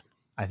think I can.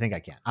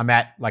 I'm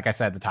at, like I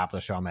said at the top of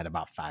the show, I'm at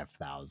about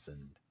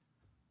 5,000.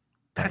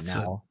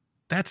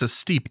 That's a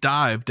steep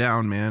dive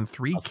down, man.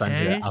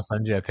 3K. I'll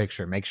send you a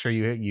picture. Make sure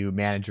you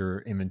manage your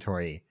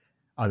inventory.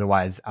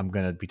 Otherwise, I'm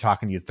gonna be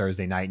talking to you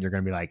Thursday night, and you're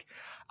gonna be like,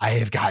 I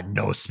have got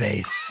no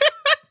space.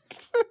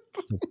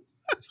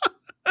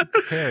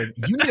 You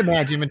need to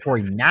manage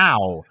inventory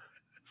now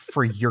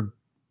for your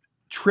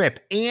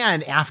trip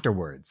and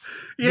afterwards.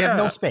 You have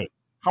no space.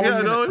 How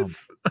are you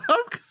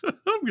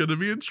I'm going to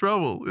be in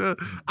trouble. Yeah.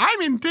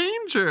 I'm in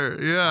danger.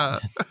 Yeah.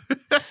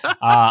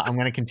 I'm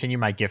going to continue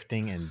my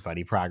gifting and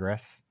buddy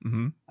progress.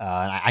 Mm-hmm.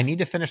 I need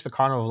to finish the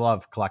Carnival of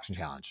Love collection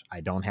challenge.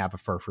 I don't have a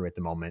furfrou at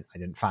the moment. I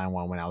didn't find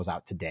one when I was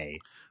out today.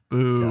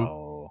 Boo.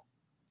 So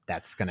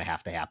that's going to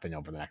have to happen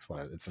over the next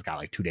one. It's got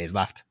like 2 days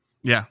left.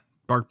 Yeah.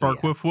 Bark,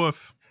 woof,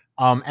 woof.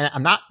 And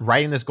I'm not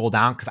writing this goal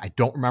down because I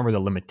don't remember the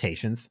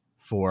limitations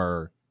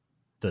for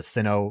the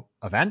Sinnoh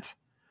event.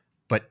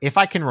 But if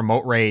I can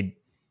remote raid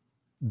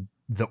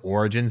the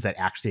origins that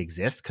actually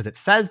exist, because it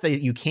says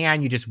that you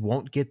can, you just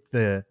won't get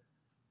the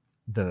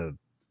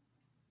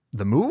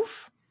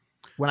move.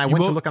 When I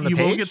went to look on the page,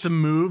 you won't get the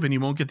move, and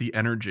you won't get the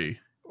energy,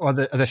 or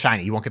the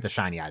shiny. You won't get the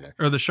shiny either,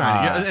 or the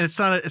shiny. Yeah, and it's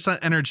not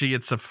energy;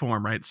 it's a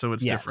form, right? So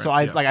it's different. So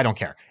I don't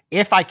care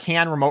if I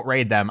can remote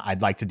raid them.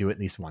 I'd like to do at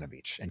least one of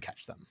each and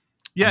catch them.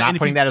 Yeah, I'm not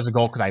putting that as a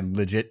goal because I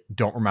legit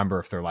don't remember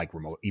if they're like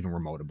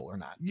remotable or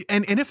not.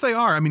 And if they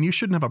are, I mean, you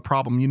shouldn't have a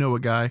problem. You know a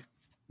guy.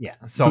 Yeah,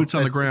 so boots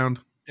on the ground.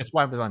 That's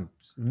why I was on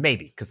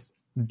maybe, because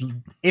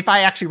if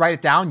I actually write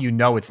it down,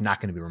 it's not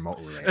going to be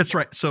remotely raid. That's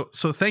right. So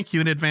thank you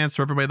in advance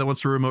for everybody that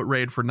wants to remote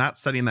raid for not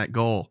setting that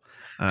goal.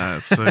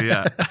 So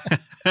yeah,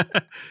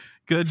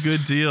 good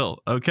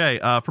deal. Okay,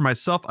 for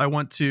myself, I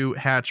want to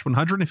hatch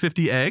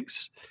 150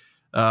 eggs.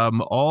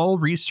 All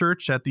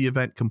research at the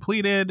event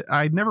completed.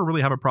 I never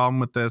really have a problem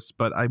with this,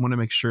 but I want to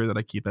make sure that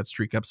I keep that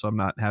streak up so I'm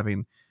not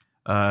having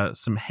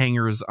some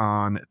hangers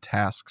on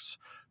tasks.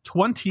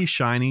 20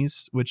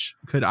 shinies, which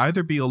could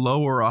either be a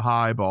low or a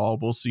high ball.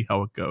 We'll see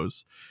how it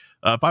goes.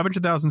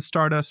 500,000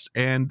 Stardust,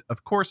 and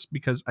of course,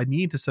 because I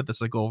need to set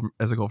this as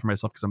a goal for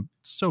myself because I'm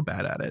so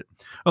bad at it.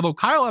 Although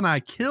Kyle and I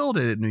killed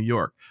it in New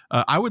York,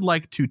 I would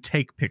like to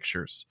take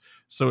pictures.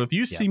 So if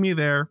you see me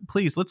there,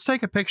 please let's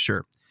take a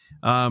picture.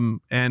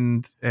 And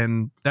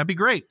that'd be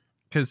great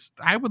because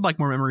I would like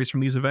more memories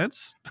from these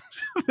events.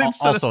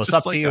 Also, it's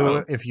up to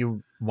you if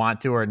you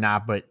want to or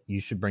not, but you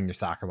should bring your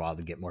soccer ball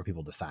to get more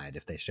people to sign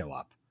if they show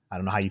up. I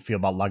don't know how you feel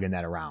about lugging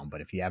that around,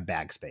 but if you have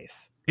bag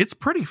space, it's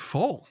pretty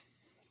full.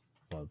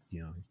 Well,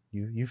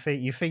 you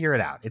figure it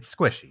out. It's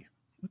squishy.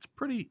 It's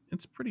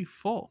pretty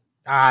full.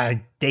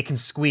 They can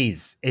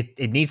squeeze.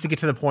 It needs to get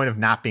to the point of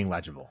not being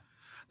legible.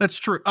 That's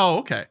true.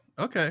 Oh,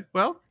 okay.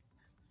 Well,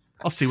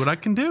 I'll see what I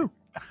can do.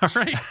 All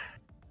right.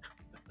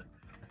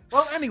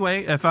 Well,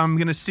 anyway, if I'm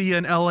going to see you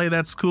in LA,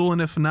 that's cool. And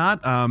if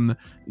not,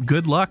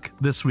 good luck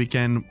this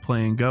weekend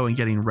playing Go and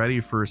getting ready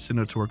for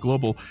Sinnoh Tour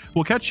Global.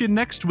 We'll catch you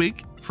next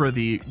week for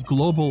the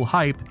global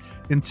hype.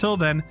 Until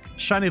then,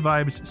 shiny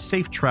vibes,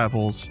 safe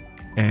travels,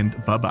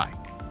 and bye-bye.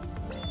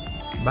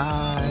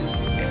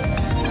 Bye.